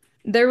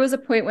 there was a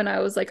point when I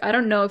was like, I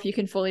don't know if you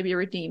can fully be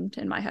redeemed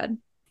in my head.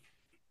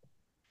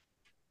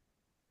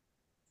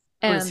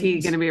 Was he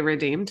And going to be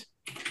redeemed?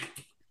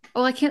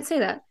 oh, I can't say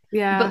that. But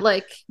Yeah.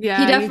 like he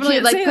Yeah, you definitely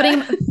can't like say putting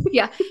that.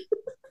 yeah,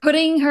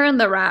 putting her in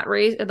the rat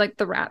race like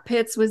the rat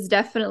pits was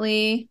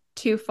definitely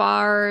too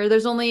far.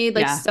 There's only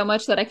like Yeah. so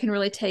much that I can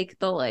really take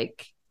the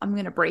like I'm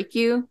gonna break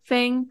you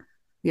thing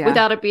Yeah.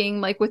 without it being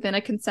like within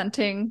a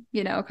consenting,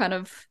 kind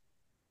of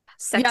Yeah,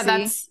 sexy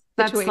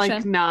that's like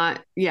situation.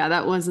 not, yeah,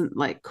 that wasn't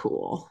like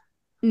cool.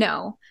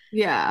 No.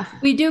 Yeah.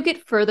 We do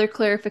get further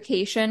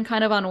clarification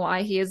kind of on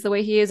why he is the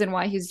way he is and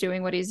why he's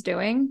doing what he's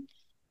doing.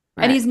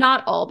 And Right. he's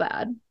not all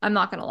bad. I'm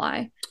not gonna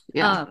lie.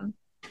 Yeah.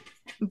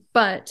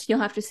 But you'll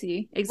have to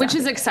see Which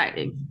is exactly.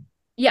 exciting.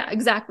 Yeah,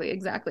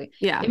 exactly.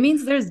 Yeah. It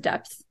means there's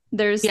depth.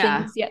 There's Yeah.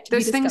 things yet to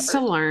There's be things to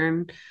discovered.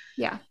 learn.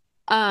 Yeah.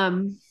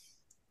 Um,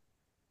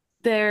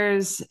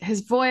 there's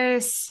his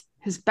voice,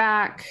 his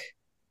back,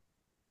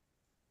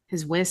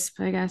 his wisp,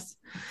 I guess.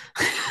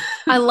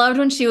 I loved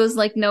when she was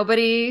like,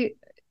 nobody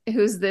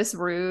who's this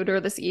rude or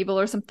this evil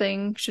or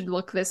something should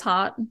look this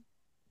hot. And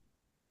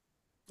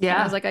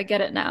I was Yeah. like, I get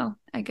it now.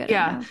 I get it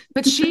Yeah. now.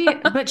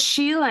 But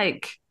she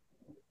like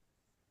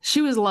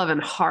she was loving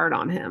hard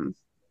on him.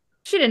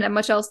 She didn't have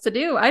much else to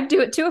do. I'd do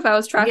it too if I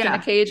was trapped in a Yeah.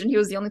 cage and he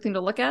was the only thing to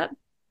look at.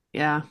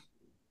 Yeah.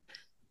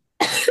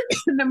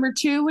 Number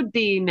two would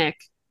be Nick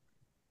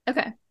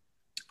Okay.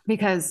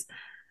 because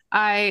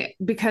I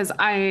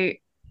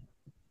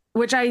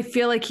which I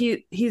feel like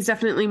he's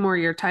definitely more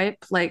your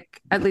type,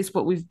 like at least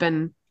what we've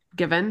been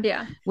given,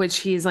 Yeah. which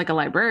he's like a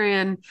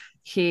librarian,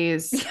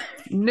 he's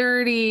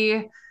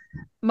nerdy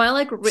My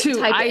like to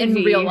type in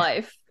Ivy. real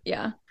life.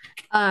 Yeah.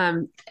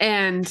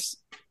 And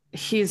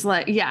he's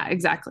like, yeah,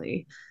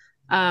 exactly.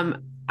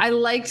 I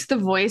liked the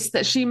voice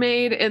that she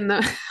made in the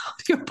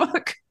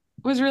audiobook.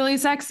 It was really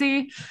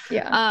sexy.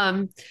 Yeah.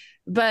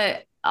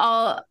 But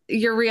all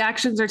your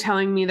reactions are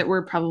telling me that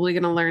we're probably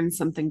going to learn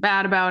something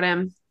bad about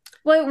him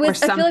Well, or I feel like we've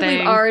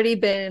something. already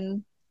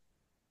been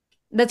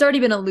that's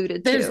already been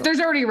alluded to. There's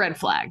already red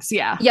flags.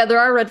 Yeah. Yeah, there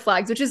are red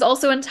flags, which is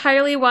also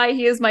entirely why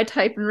he is my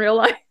type in real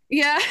life.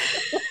 Yeah.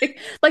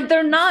 Like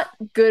they're not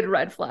good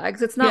red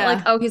flags. It's not Yeah.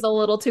 like, oh, he's a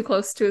little too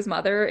close to his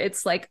mother.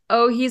 It's like,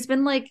 oh, he's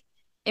been like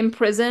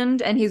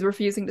imprisoned and he's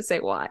refusing to say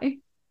why.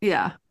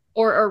 Yeah.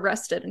 Or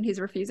arrested and he's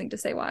refusing to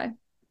say why.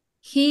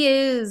 He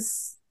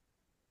is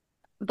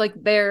like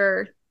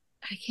there.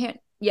 I can't,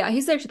 yeah,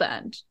 he's there to the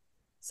end.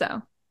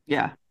 So,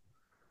 Yeah.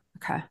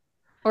 Okay.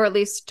 or at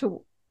least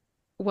to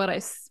what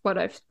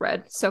I've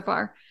read so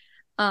far.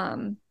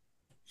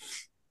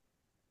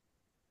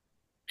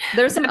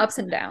 There's some ups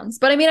and downs.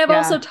 But I mean, I've Yeah.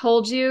 also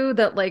told you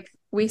that like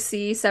we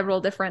see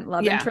several different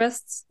love Yeah.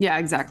 interests. Yeah,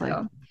 exactly.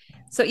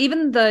 So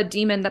even the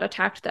demon that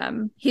attacked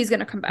them, he's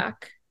gonna come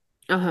back.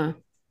 Uh-huh.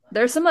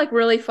 There's some like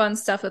really fun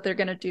stuff that they're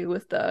gonna do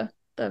with the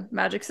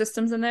magic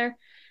systems in there.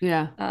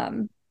 Yeah.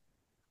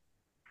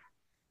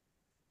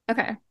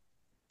 Okay.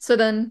 So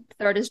then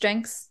third is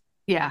Jenks.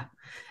 Yeah.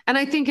 And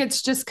I think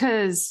it's just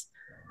because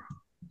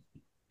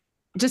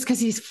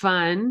he's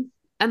fun.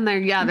 And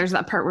there's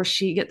that part where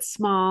she gets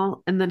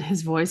small and then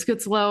his voice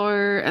gets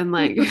lower and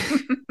like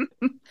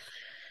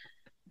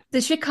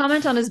Did she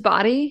comment on his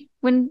body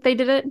when they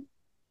did it?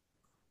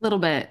 little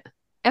bit.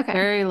 Okay.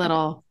 Very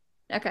little.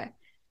 Okay.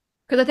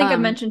 Because I think I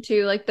mentioned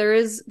too, like there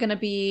is gonna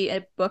be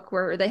a book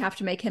where they have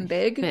to make him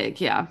big.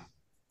 Big, yeah.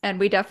 And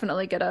we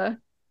definitely get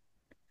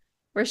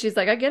where she's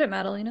like, I get it,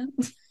 Madalena.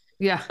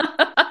 Yeah.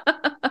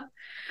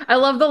 I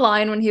love the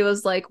line when he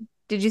was like,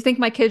 did you think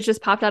my kids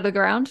just popped out of the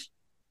ground?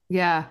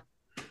 Yeah.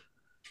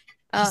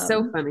 He's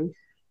so funny.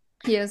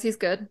 He is. He's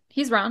good.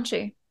 He's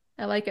raunchy.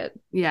 I like it.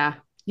 Yeah.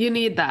 You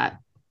need that.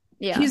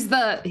 Yeah. He's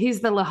the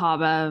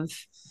Lahaba of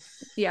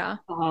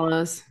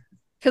Hollows.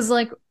 Because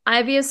like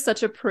Ivy is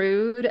such a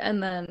prude,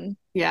 and then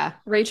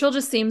Rachel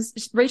just seems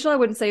I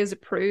wouldn't say is a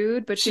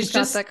prude, but she's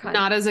just got that kind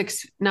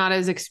not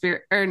as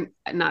experienced or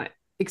not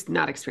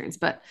experienced,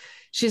 but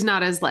she's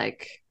not as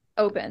like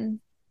open.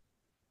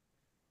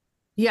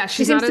 Yeah,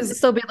 she seems to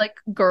still be like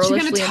girlishly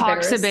she's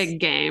gonna talk a big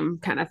game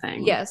kind of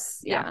thing.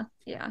 Yes. Yeah.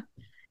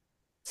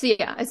 So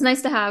yeah, it's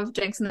nice to have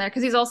Jenks in there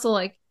because he's also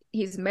like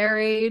he's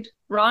married.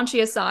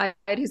 Raunchy aside,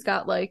 he's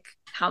got like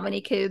how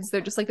many kids? They're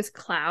just like this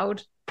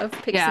cloud of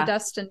pixie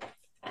dust and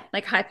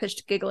like high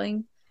pitched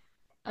giggling.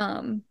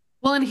 Well,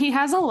 and he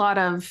has a lot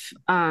of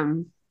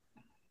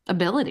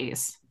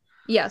abilities.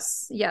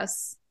 Yes.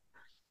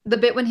 The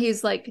bit when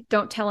he's like,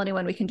 "Don't tell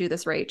anyone we can do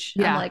this, Rach."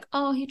 I'm like,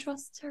 "Oh, he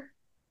trusts her."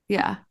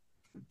 Yeah.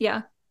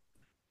 Yeah.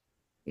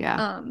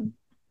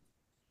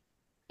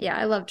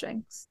 I love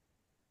Jenks.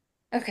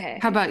 Okay.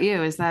 How about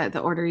you? Is that the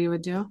order you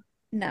would do?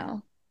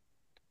 No.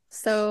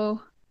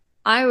 So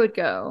I would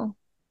go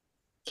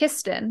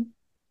Kiston.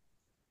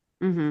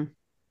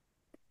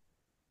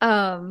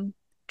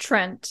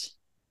 Trent.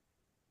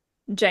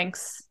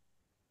 Jenks.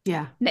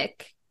 Yeah.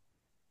 Nick.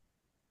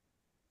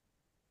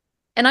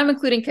 And I'm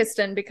including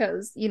Kiston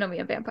because you know me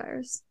and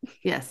vampires.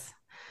 Yes.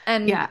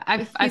 And yeah,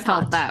 I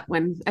felt that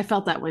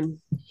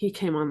when he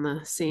came on the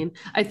scene.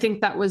 I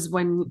think that was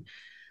when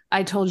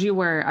I told you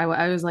where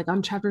I was like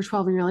on chapter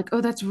 12 and you're like,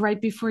 oh, that's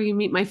right before you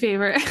meet my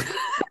favorite.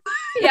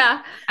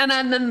 Yeah. And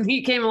then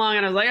he came along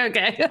and I was like,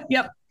 okay,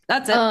 yep,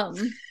 that's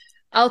it.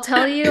 I'll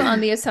tell you on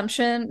the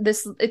assumption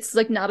it's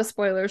like not a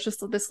spoiler, it's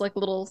just this like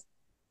little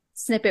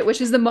snippet,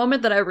 which is the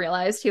moment that I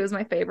realized he was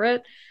my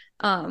favorite.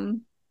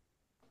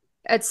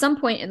 At some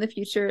point in the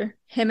future,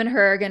 him and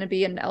her are going to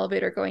be in an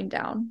elevator going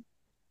down.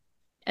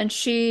 And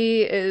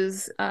she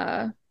is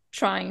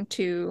trying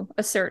to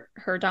assert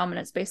her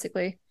dominance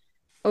basically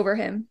over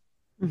him.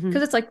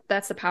 Because it's like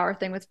that's the power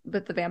thing with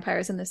the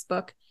vampires in this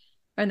book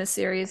or in this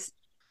series.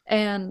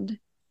 And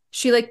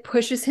she like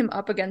pushes him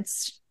up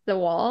against the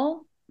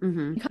wall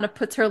and kind of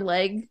puts her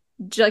leg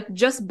like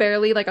just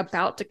barely like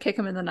about to kick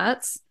him in the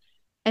nuts.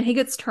 And he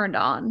gets turned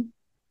on.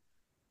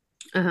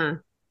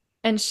 And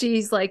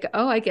she's like,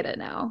 oh, I get it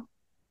now.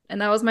 And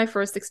that was my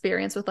first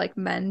experience with like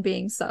men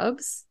being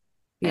subs.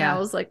 Yeah. And I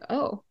was like,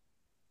 oh,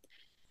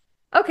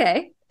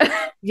 okay.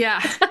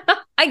 Yeah.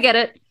 I get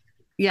it.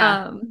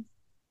 Yeah.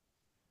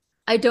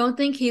 I don't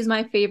think he's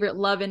my favorite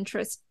love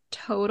interest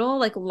total,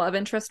 like love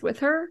interest with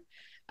her,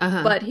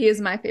 but he is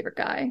my favorite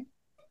guy.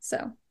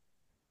 So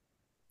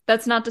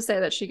that's not to say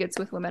that she gets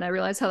with women. I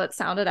realized how that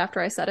sounded after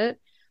I said it.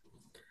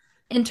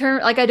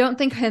 Like, I don't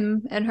think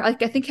him and her,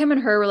 like, I think him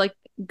and her were like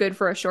good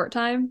for a short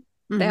time.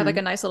 They had like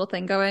a nice little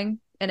thing going,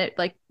 and it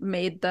like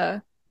made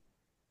the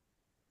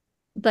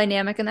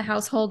dynamic in the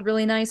household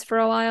really nice for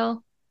a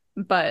while,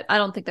 but I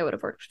don't think that would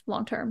have worked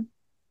long term.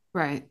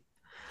 Right.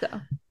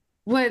 So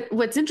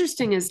what's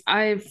interesting is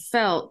I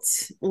felt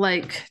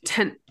like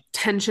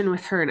tension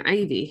with her and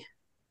Ivy.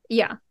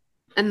 Yeah.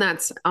 And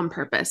that's on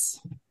purpose.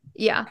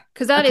 Yeah,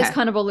 because that is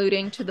kind of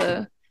alluding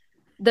to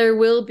there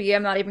will be,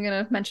 I'm not even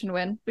going to mention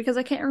when, because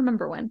I can't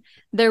remember when.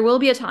 There will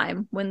be a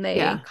time when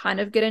they kind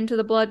of get into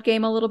the blood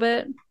game a little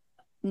bit,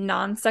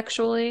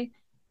 non-sexually.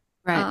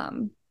 Right.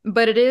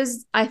 But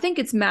I think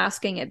it's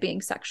masking it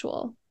being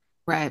sexual.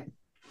 Right.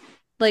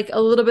 Like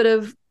a little bit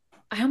of,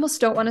 I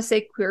almost don't want to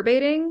say queer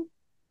baiting.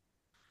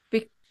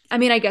 I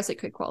mean, I guess it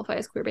could qualify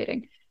as queer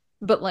baiting,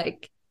 but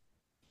like,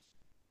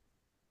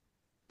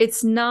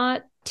 it's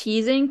not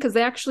teasing because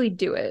they actually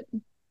do it.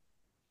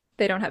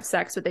 They don't have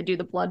sex, but they do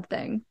the blood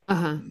thing.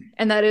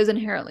 And that is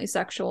inherently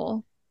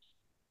sexual.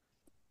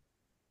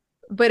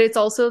 But it's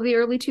also the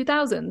early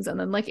 2000s and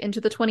then like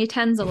into the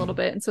 2010s a little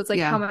bit. And so it's like,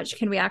 how much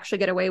can we actually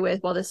get away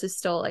with while this is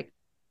still like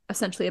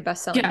essentially a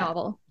best-selling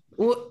novel?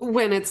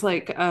 When it's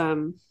like gay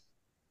marriage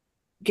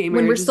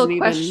when we're still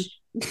questioning.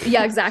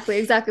 Yeah,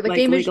 exactly. Like, like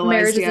gay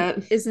marriage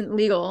isn't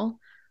legal.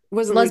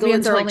 Wasn't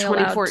lesbians legal until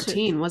like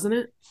 2014, wasn't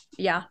it?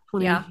 Yeah.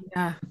 Yeah.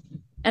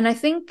 And I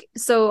think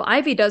so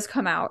Ivy does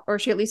come out, or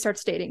she at least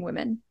starts dating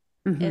women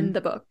in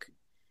the book.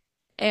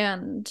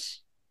 And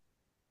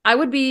I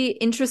would be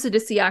interested to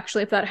see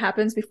actually if that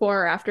happens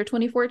before or after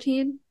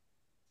 2014.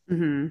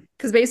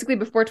 Because basically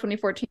before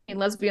 2014,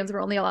 lesbians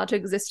were only allowed to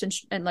exist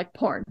in like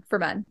porn for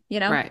men, you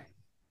know? Right.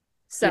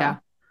 So Yeah.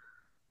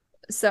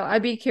 so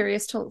I'd be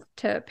curious to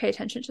pay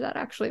attention to that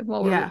actually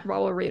Yeah.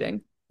 while we're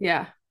reading.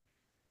 Yeah.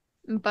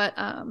 But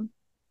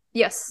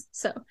yes,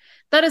 so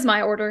that is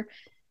my order.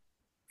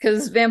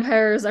 Because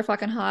vampires are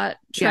fucking hot.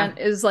 Yeah. Trent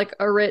is like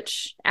a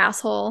rich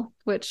asshole,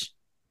 which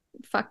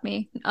fuck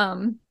me.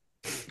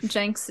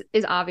 Jenks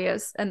is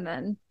obvious, and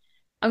then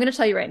I'm gonna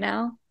tell you right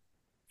now,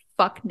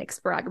 fuck Nick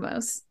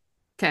Sparagamos.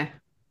 Okay.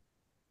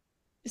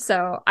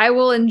 So I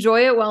will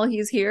enjoy it while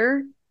he's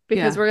here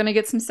because Yeah. we're gonna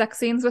get some sex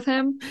scenes with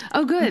him.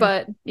 Oh, good.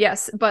 But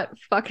yes, but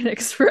fuck Nick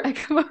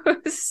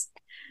Sparagamos.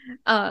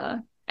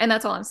 And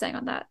that's all I'm saying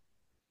on that.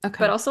 Okay.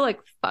 But also like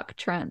fuck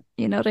Trent.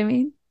 You know what I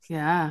mean?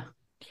 Yeah.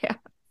 Yeah.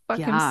 Fuck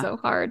him so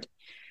hard.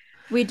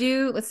 We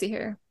do, let's see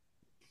here.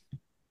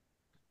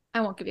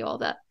 I won't give you all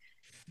that.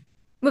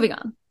 Moving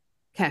on.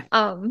 Okay.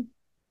 I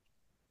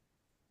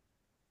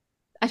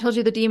told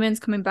you the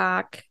demon's coming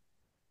back.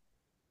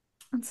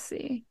 Let's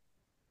see.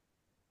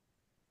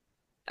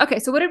 Okay,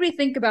 so what did we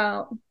think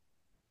about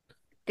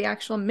the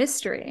actual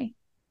mystery?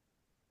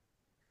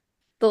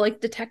 The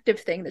like detective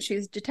thing that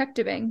she's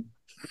detectiving.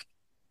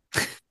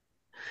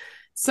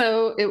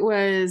 So it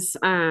was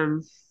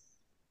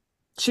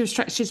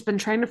she's been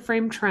trying to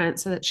frame Trent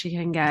so that she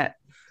can get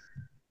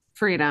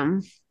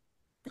freedom.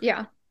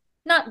 Yeah.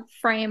 Not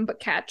frame, but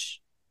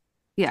catch.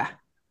 Yeah.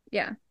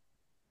 Yeah.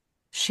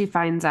 She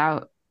finds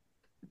out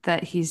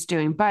that he's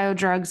doing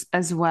biodrugs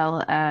as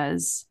well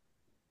as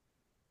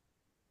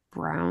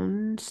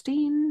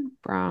Brimstone.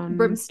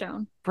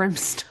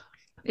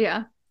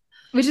 Yeah.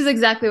 Which is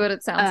exactly what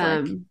it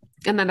sounds like.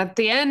 And then at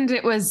the end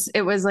it was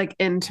like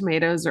in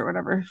tomatoes or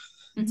whatever.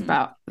 It's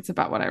about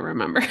what I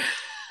remember.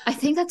 I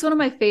think that's one of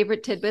my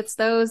favorite tidbits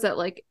though, is that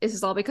like this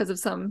is all because of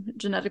some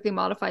genetically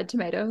modified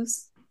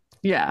tomatoes.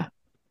 Yeah.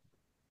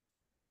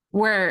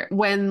 Where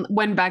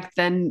when back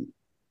then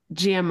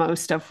GMO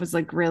stuff was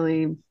like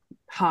really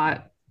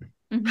hot.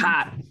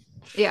 Hot.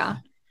 Yeah.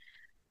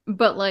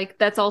 But like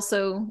that's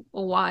also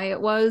why it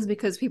was,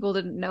 because people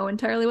didn't know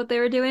entirely what they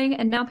were doing,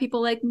 and now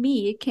people like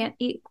me can't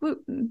eat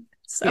gluten.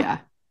 So yeah,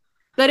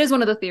 that is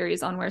one of the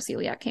theories on where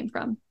celiac came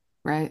from.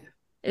 Right.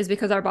 Is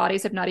because our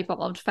bodies have not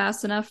evolved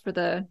fast enough for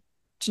the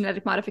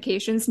genetic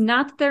modifications.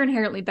 Not that they're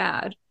inherently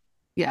bad.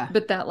 Yeah.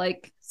 But that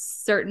like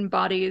certain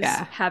bodies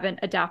haven't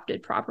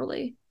adapted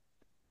properly.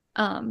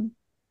 So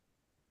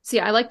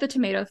yeah, I like the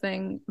tomato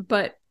thing,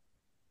 but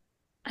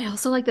I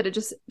also like that it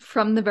just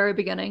from the very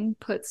beginning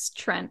puts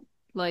Trent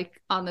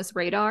like on this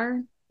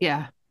radar.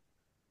 Yeah.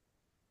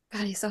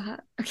 God, he's so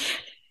hot.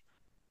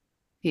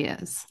 He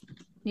is.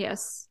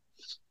 Yes.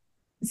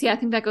 See, I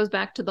think that goes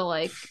back to the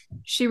like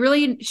she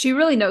really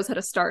knows how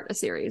to start a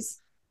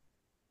series.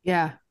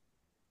 Yeah.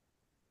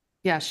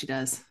 Yeah, she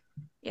does.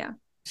 Yeah.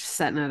 She's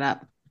setting it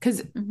up.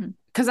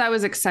 Because I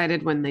was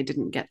excited when they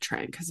didn't get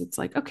Trent, because it's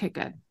like, okay,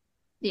 good.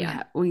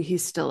 Yeah.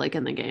 He's still like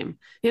in the game.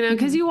 You know,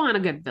 because you want a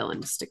good villain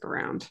to stick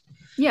around.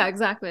 Yeah,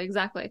 exactly.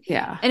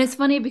 Yeah. And it's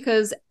funny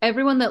because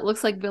everyone that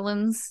looks like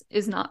villains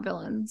is not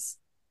villains.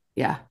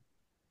 Yeah.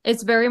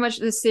 It's very much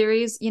this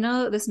series, you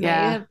know, this may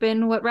have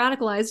been what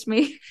radicalized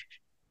me.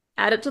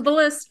 Add it to the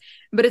list.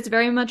 But it's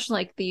very much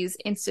like these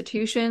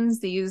institutions,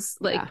 these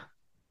like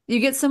you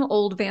get some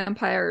old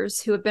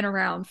vampires who have been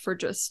around for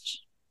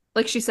just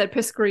like she said,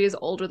 Piscary is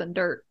older than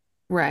dirt.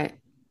 Right.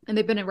 And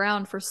they've been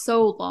around for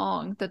so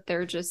long that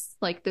they're just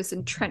like this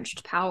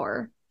entrenched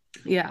power.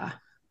 Yeah.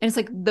 And it's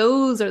like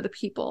those are the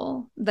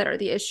people that are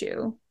the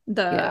issue.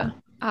 The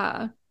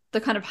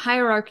kind of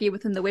hierarchy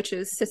within the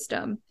witches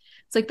system.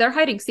 It's like they're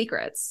hiding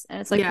secrets. And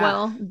it's like,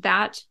 well,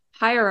 that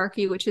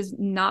hierarchy, which has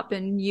not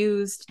been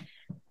used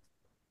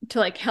to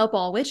like help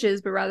all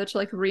witches, but rather to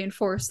like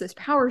reinforce this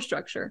power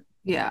structure.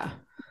 Yeah.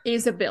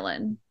 Is a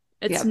villain.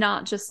 It's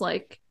not just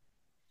like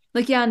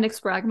Nick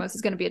Sparagamos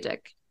is going to be a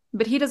dick,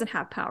 but he doesn't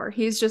have power.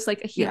 He's just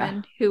like a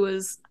human who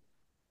was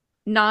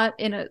not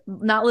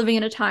living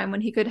in a time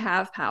when he could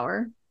have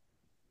power,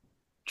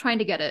 trying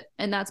to get it,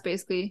 and that's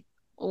basically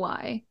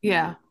why.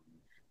 Yeah.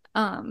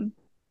 And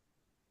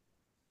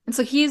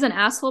so he's an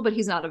asshole, but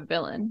he's not a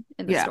villain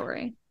in the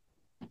story.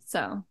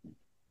 So,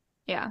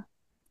 yeah,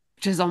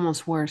 which is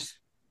almost worse.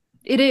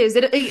 It is.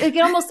 It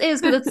almost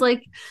is, because it's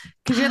like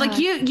because you're like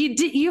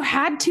you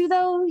had to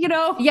though, you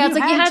know. Yeah, it's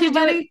like you had to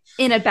do it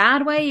in a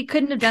bad way. You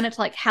couldn't have done it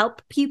to like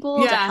help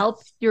people, to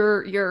help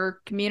your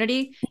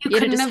community. You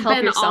couldn't have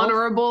been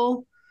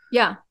honorable.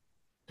 Yeah,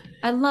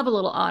 I love a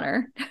little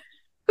honor.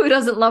 Who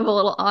doesn't love a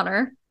little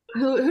honor?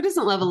 Who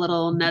doesn't love a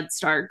little Ned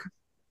Stark?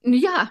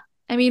 Yeah,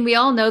 I mean, we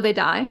all know they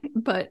die,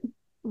 but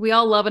we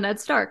all love a Ned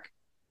Stark.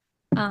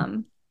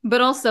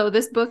 But also,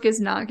 this book is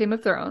not Game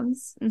of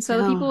Thrones, and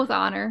so the people with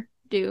honor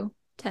do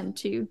tend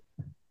to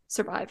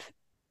survive.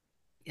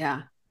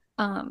 Yeah.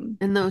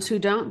 And those who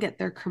don't get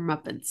their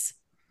comeuppance.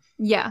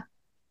 Yeah.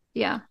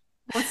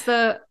 What's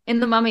in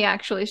the Mummy,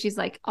 actually, she's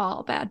like,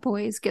 all bad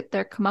boys get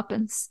their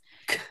comeuppance.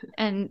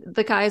 And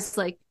the guy's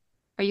like,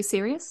 are you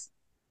serious?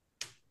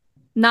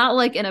 Not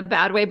like in a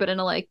bad way, but in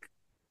a like,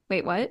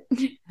 wait, what?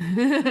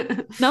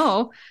 I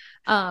No.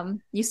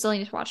 You still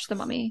need to watch The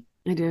Mummy.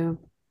 do.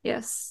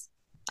 Yes.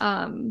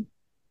 Um,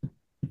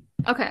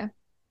 okay.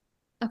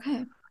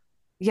 Okay.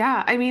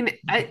 Yeah, I mean,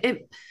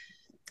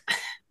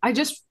 I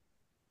just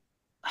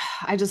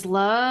I just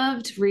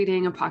loved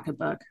reading a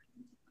pocketbook.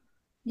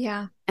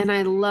 Yeah. And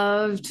I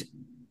loved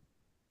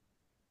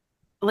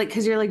like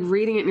because you're like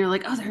reading it and you're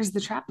like, oh, there's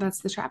the trap, that's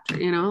the chapter,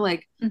 you know,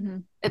 like Hmm.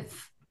 it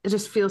it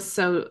just feels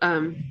so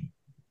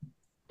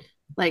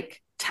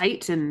like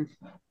tight and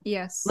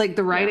Yes. like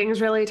the Yeah. writing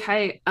is really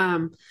tight.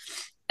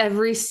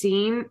 Every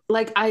scene,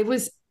 like I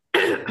was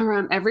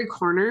around every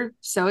corner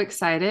so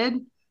excited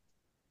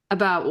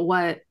about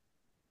what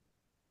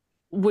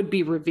would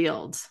be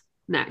revealed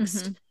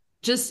next. Hmm.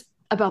 Just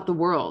about the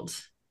world,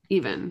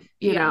 even,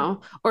 you Yeah.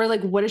 know, or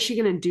like, what is she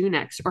going to do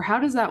next? Or how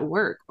does that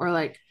work? Or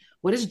like,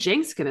 what is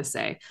Jinx going to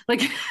say?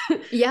 Like,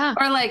 Yeah.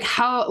 or like,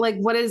 how, like,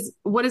 what is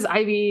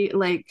Ivy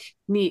like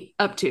meet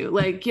up to?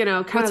 Like, you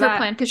know, kind What's of her that.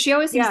 plan? Because she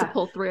always seems to Yeah.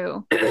 pull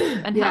through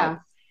and Yeah. help.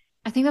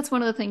 I think that's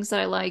one of the things that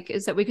I like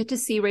is that we get to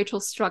see Rachel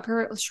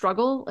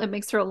struggle. It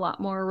makes her a lot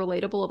more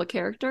relatable of a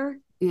character.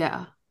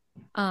 Yeah.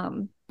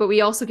 But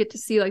we also get to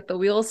see like the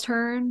wheels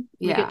turn.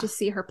 We get Yeah. to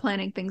see her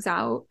planning things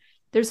out.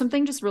 There's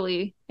something just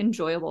really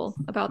enjoyable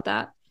about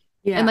that.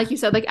 And Yeah. like you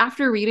said, like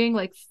after reading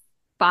like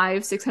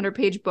 600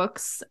 page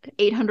books,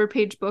 800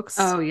 page books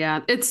Oh, yeah.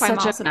 It's by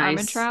such a Moss and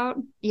nice,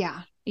 Armentrout,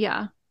 yeah,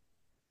 yeah,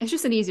 it's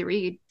just an easy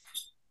read.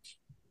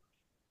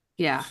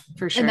 yeah,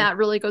 for And sure. that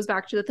really goes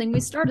back to the thing we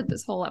started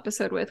this whole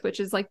episode with, which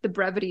is like the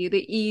brevity,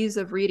 the ease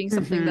of reading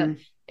something that Hmm.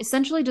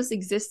 essentially just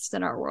exists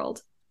in our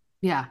world.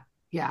 Yeah.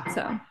 Yeah.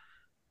 So,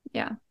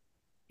 yeah.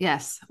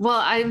 Yes. Well,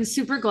 I'm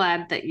super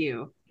glad that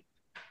you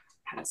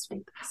had us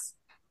read this.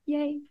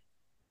 Yay.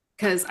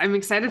 Because I'm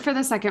excited for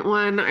the second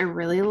one. I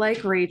really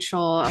like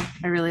Rachel.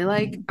 I really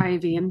like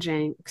Ivy and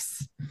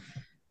Jinx.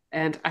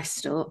 And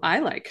I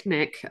like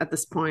Nick at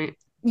this point.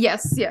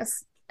 Yes,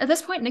 yes. At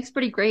this point, Nick's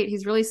pretty great.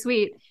 He's really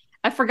sweet.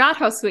 I forgot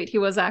how sweet he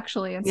was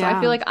actually. And so I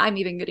feel Yeah. like I'm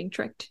even getting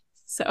tricked.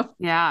 So,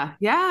 Yeah.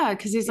 Yeah.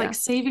 Because he's like yeah.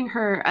 saving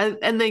her.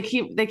 And they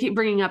keep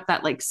bringing up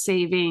that like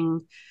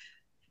saving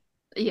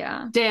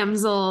Yeah.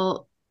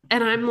 damsel.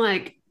 And I'm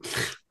like,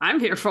 I'm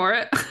here for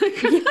it.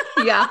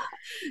 Yeah.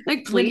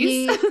 Like, When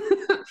please.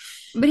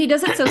 but he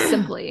does it so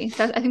simply.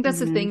 I think that's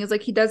the thing Hmm. is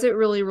like he does it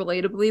really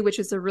relatably, which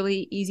is a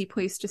really easy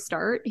place to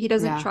start. He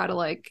doesn't Yeah. try to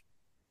like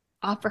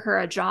offer her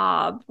a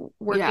job Yeah.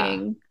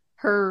 working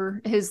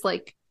his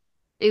like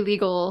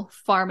illegal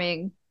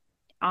farming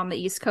on the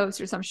East Coast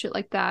or some shit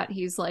like that.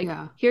 He's like,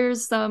 Yeah.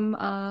 here's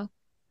some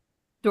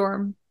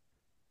dorm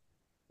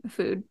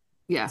food,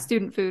 Yeah.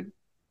 student food.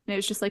 And it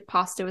was just like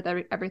pasta with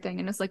everything.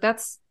 And it's like,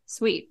 that's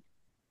sweet.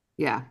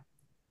 Yeah.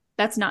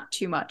 That's not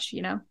too much,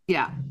 you know?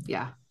 Yeah.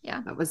 Yeah.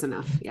 Yeah. That was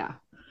enough. Yeah.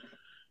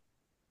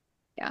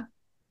 Yeah.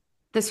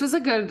 This was a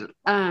good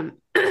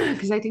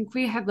because I think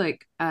we had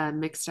like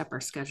mixed up our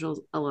schedules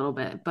a little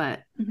bit,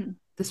 but Hmm.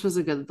 this was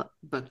a good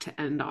book to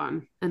end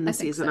on and the I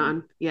think season so.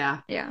 on.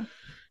 Yeah. Yeah.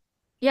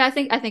 Yeah, I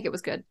think it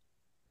was good.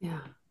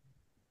 Yeah.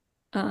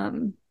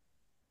 Um,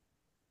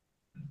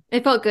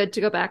 it felt good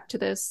to go back to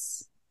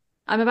this.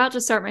 I'm about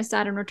to start my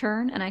Saturn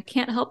return, and I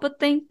can't help but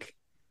think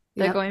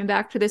that Yep. going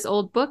back to this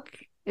old book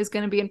is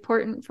going to be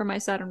important for my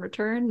Saturn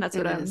return. That's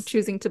what It I'm is.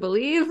 choosing to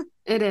believe.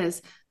 It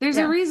is. There's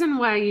a Yeah. reason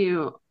why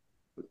you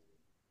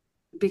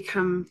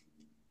become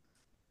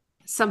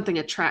something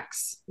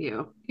attracts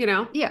you,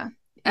 Yeah. Yeah.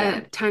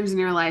 at times in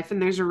your life.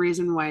 And there's a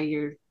reason why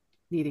you're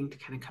needing to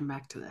kind of come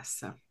back to this.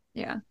 So,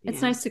 Yeah. It's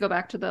yeah. nice to go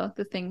back to the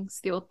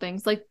old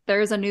things. Like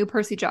there's a new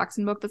Percy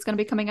Jackson book that's going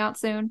to be coming out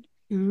soon.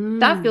 That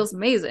Mm, feels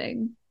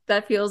amazing.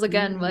 That feels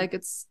again mm, like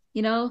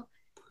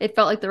it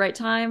felt like the right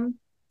time.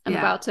 I'm yeah.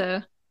 about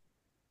to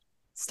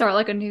start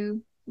like a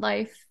new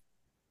life,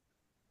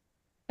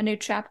 a new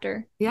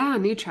chapter. Yeah. A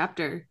new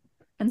chapter,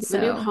 And a new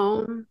so,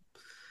 home.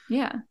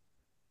 yeah,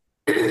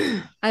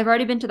 I've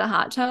already been to the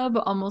hot tub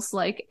almost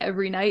like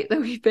every night that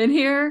we've been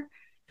here.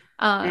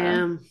 Uh,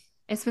 Damn.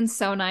 it's been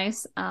so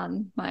nice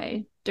on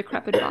my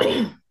decrepit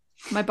body,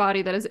 my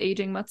body that is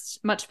aging much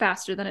much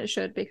faster than it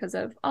should because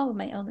of all of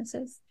my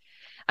illnesses.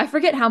 I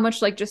forget how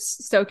much like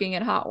just soaking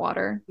in hot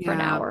water for an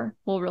Yeah. hour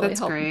will really That's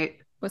help great.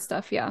 with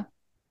stuff. Yeah.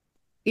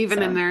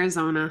 Even in So,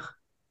 Arizona.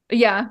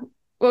 yeah.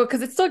 Well,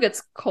 because it still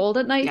gets cold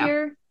at night Yeah.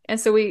 here. And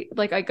so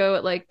I go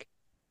at like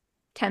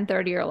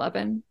 10:30 or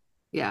 11.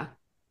 Yeah.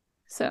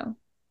 So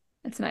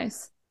it's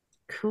nice.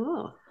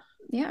 Cool.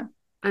 Yeah.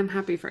 I'm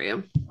happy for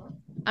you.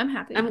 I'm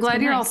happy. I'm It's glad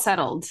been you're all nice.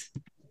 settled.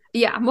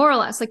 Yeah, more or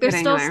less. Like there's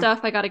Getting still there.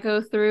 stuff I got to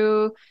go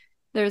through.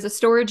 There's a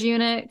storage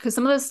unit because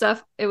some of the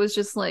stuff it was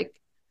just like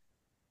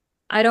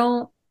I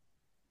don't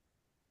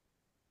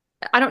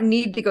I don't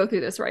need to go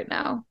through this right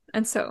now.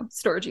 And so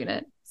storage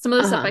unit. Some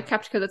of the stuff I Uh-huh.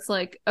 kept because it's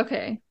like,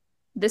 okay,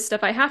 this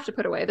stuff I have to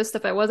put away. This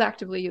stuff I was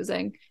actively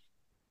using.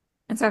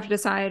 And so I have to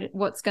decide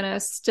what's gonna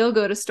still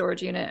go to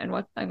storage unit and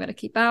what I'm gonna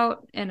keep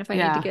out. And if I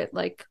need to Yeah. get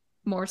like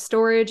more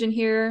storage in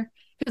here.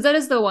 Because that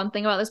is the one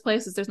thing about this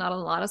place is there's not a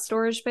lot of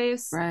storage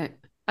space. Right.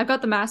 I've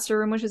got the master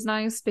room, which is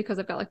nice because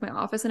I've got like my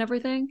office and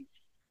everything.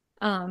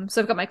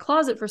 So I've got my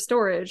closet for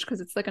storage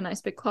because it's like a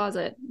nice big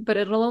closet, but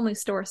it'll only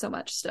store so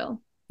much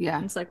still. Yeah.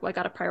 And it's like, well, I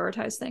got to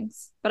prioritize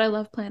things. But I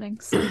love planning,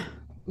 so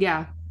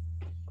Yeah.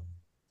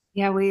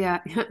 Yeah, we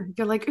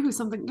you're like, ooh,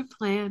 something to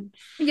plan.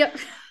 yep.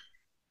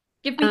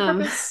 Give me Um,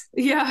 purpose.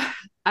 yeah,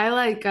 I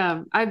like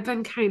I've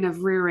been kind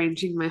of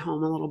rearranging my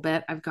home a little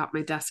bit. I've got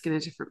my desk in a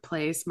different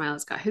place.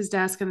 Milo's got his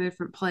desk in a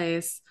different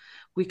place.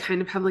 We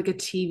kind of have like a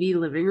TV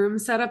living room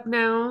set up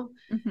now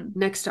Hmm.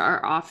 next to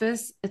our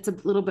office. It's a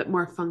little bit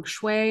more feng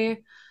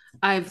shui.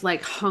 I've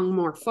like hung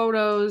more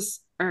photos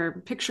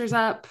or pictures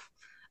up.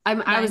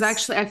 Nice.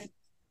 I've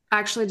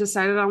actually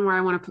decided on where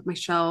I want to put my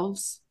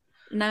shelves.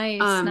 Nice,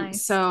 So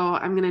nice.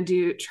 I'm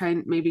gonna try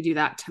and maybe do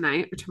that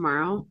tonight or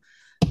tomorrow.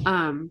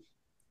 Um,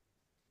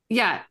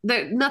 yeah,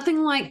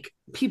 nothing like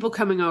people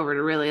coming over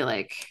to really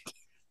like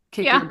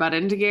kick your Yeah, butt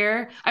into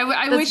gear. I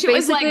that's wish it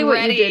was like basically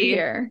what you did ready.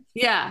 here.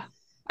 Yeah.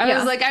 I was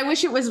Yeah. like, I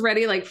wish it was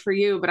ready like for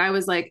you, but I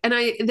was like, and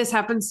this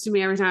happens to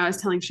me every time. I was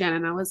telling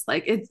Shannon, I was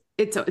like,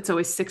 it's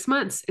always 6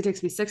 months. It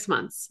takes me 6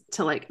 months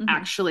to like Hmm.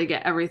 actually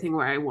get everything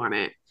where I want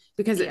it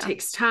because it Yeah.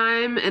 takes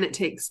time and it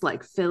takes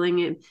like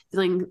filling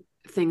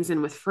things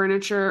in with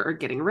furniture or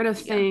getting rid of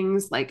Yeah.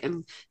 things, like,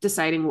 and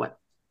deciding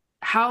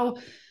how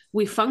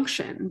we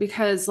function.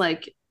 Because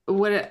like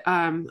what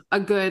a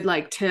good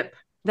like tip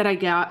that I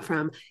got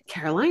from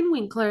Caroline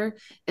Winkler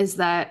is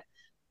that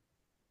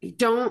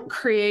don't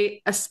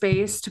create a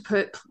space to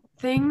put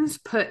things,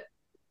 put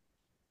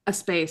a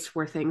space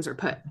where things are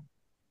put.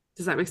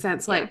 Does that make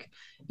sense? Yeah. Like,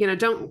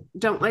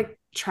 don't like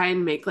try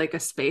and make like a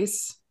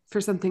space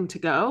for something to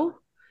go,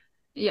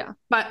 Yeah.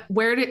 but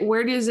where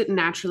does it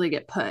naturally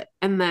get put,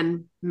 and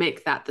then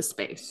make that the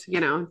space.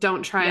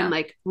 Don't try and Yeah.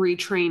 like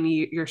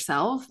retrain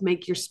yourself.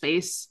 Make your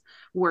space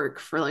work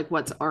for like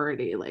what's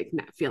already like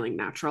feeling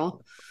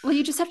natural. Well,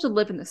 you just have to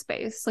live in the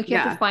space. Like you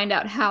have to Yeah. find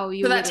out how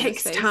you So that live in the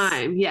takes space.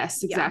 time.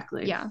 Yes, Yeah.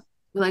 exactly. Yeah.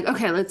 We're like,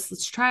 okay,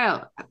 let's try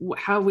out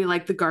how we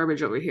like the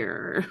garbage over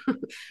here,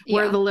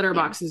 where Yeah. the litter Yeah.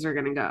 boxes are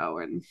gonna go,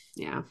 and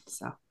yeah.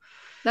 So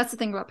That's the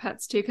thing about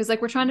pets too, because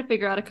like we're trying to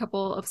figure out a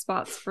couple of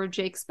spots for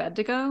Jake's bed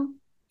to go,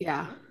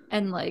 yeah,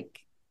 and like,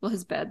 well,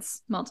 his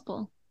bed's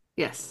multiple.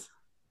 yes,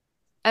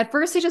 At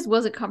first, he just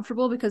wasn't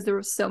comfortable because there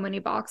were so many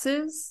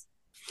boxes.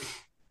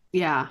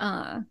 yeah.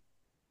 Uh,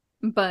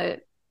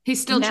 but He's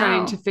still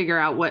trying to now, figure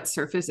out what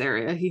surface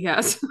area he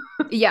has.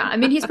 yeah, I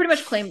mean, he's pretty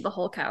much claimed the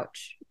whole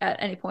couch at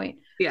any point.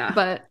 Yeah,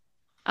 But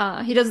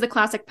he does the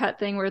classic pet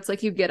thing where it's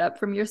like you get up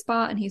from your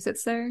spot and he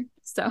sits there.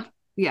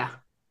 yeah,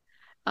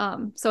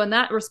 So in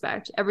that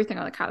respect, everything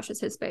on the couch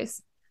is his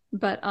space.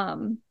 But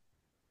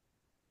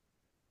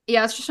yeah,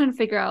 I was just trying to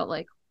figure out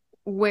like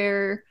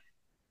where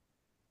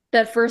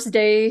that first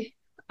day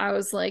I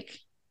was like,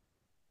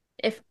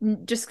 if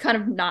just kind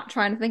of not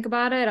trying to think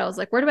about it, I was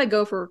like, where do I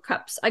go for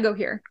cups? I go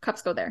here.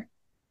 Cups go there.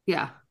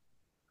 yeah,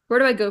 Where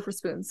do I go for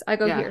spoons? I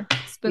go yeah, here.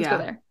 Spoons go yeah,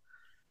 there.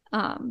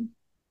 Um,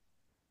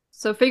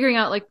 so figuring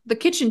out like the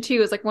kitchen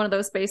too is like one of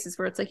those spaces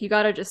where it's like you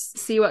gotta just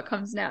see what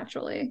comes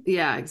naturally.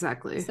 yeah,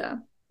 exactly. So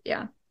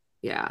yeah.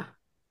 Yeah,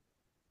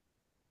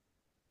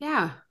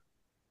 yeah.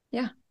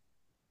 Yeah.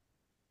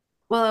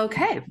 Well,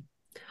 okay.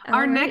 All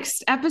Our right.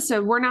 next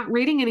episode, we're not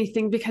reading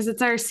anything because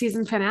it's our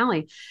season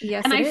finale.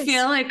 Yes, And it I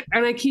feel is. like,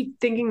 and I keep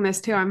thinking this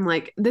too, I'm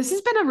like, this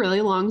has been a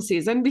really long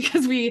season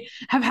because we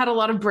have had a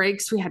lot of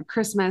breaks. We had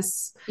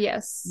Christmas.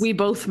 Yes. We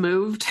both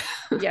moved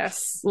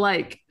Yes.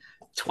 like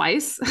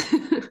twice.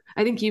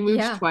 I think you moved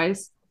Yeah.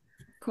 twice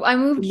Cool. I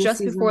moved in this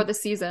just before season. the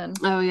season,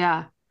 Oh,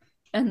 yeah.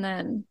 and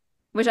then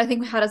which I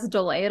think had us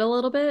delay it a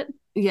little bit.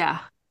 Yeah.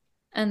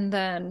 And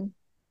then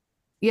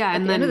Yeah. at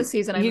And the end of the then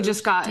season I moved.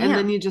 and then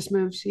Damn. you just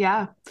moved.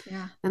 Yeah.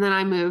 Yeah. And then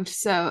I moved.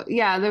 So,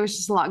 yeah, there was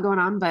just a lot going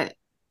on, but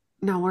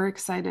no, we're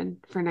excited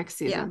for next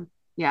Yeah. season.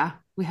 Yeah.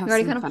 We We have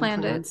already some kind of fun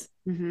planned it.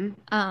 plans.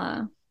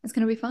 Hmm. It's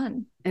gonna be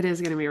fun. It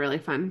is going to be really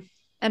fun.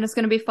 And it's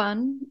gonna be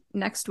fun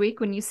next week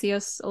when you see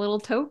us a little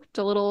toked,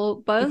 a little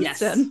buzzed,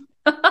 Yes. and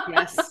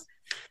Yes.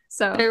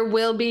 so There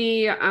will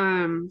be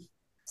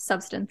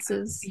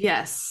substances.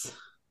 yes,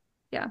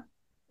 Yeah.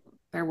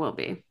 there will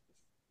be.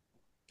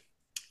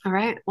 All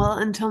right. Well,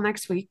 until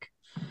next week.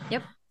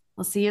 Yep.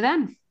 We'll see you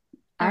then.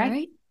 All All right.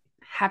 right.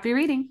 Happy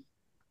reading.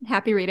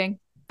 Happy reading.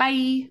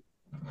 Bye.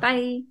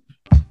 Bye.